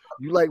 bro.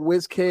 You like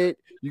WizKid,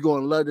 you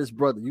gonna love this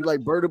brother. You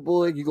like Burna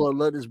Boy, you gonna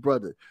love this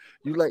brother.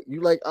 You like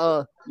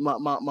my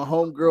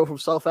homegirl from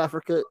South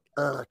Africa,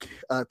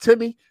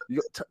 Timmy.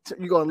 You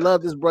gonna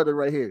love this brother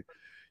right here.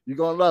 You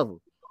gonna love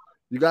him.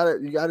 You gotta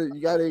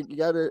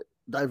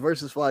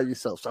diversify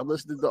yourself. Stop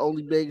listening to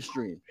only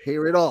mainstream.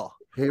 Hear it all,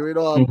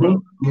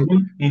 bro.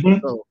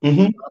 So,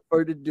 without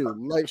further ado,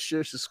 like,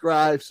 share,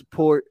 subscribe,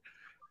 support,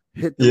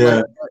 hit the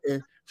like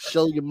button,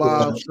 show your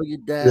mom, show your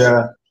dad,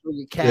 show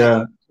your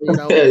cat,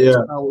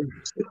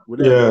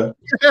 whatever.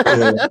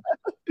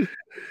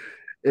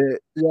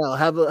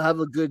 Have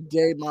a good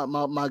day,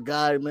 my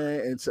guy,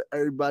 man, and to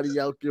everybody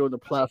out there on the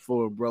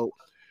platform, bro.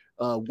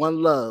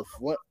 One love.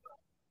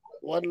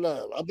 I'm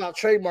not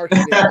trademarking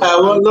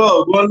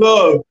it. One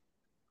love.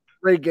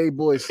 Reggae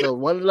boy, so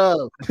one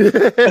love. Blank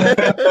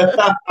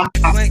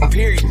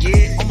period,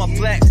 on my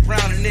black,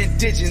 brown, and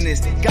indigenous.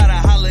 Gotta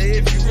holler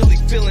if you really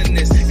feeling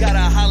this. Gotta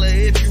holler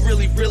if you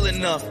really real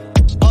enough.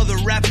 Other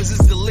rappers is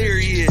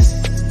delirious.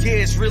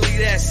 Yeah, it's really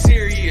that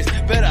serious.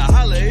 Better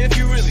holler if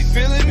you really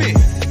feeling me.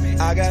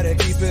 I gotta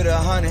keep it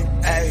 100,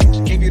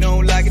 ayy. If you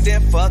don't like it,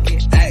 then fuck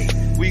it, ayy.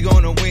 We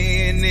gonna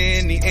win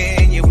in the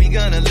end, yeah, we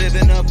gonna live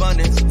in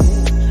abundance.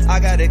 I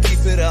gotta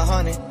keep it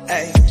 100,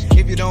 ayy.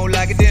 If you don't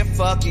like it, then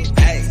fuck it,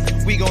 ayy.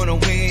 We gonna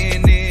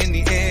win in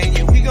the end,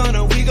 yeah, we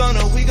gonna.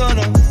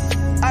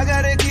 I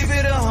gotta keep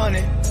it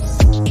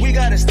 100. We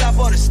gotta stop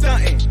all the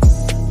stunting.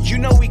 You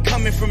know we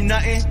coming from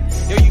nothing.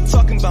 Yo, you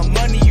talking about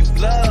money, you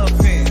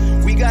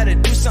bluffing. We gotta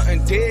do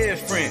something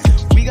different.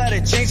 We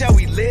gotta change how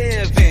we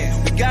live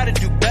in. We gotta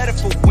do better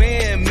for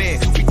women.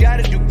 We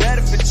gotta do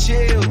better for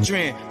children.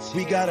 doctrine.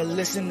 We gotta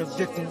listen to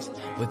victims,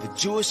 whether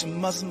Jewish or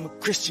Muslim or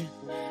Christian.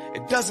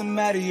 It doesn't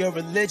matter your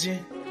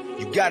religion.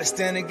 You gotta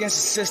stand against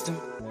the system,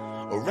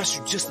 or else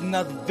you just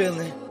another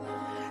villain.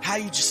 How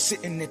you just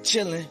sitting there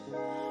chilling?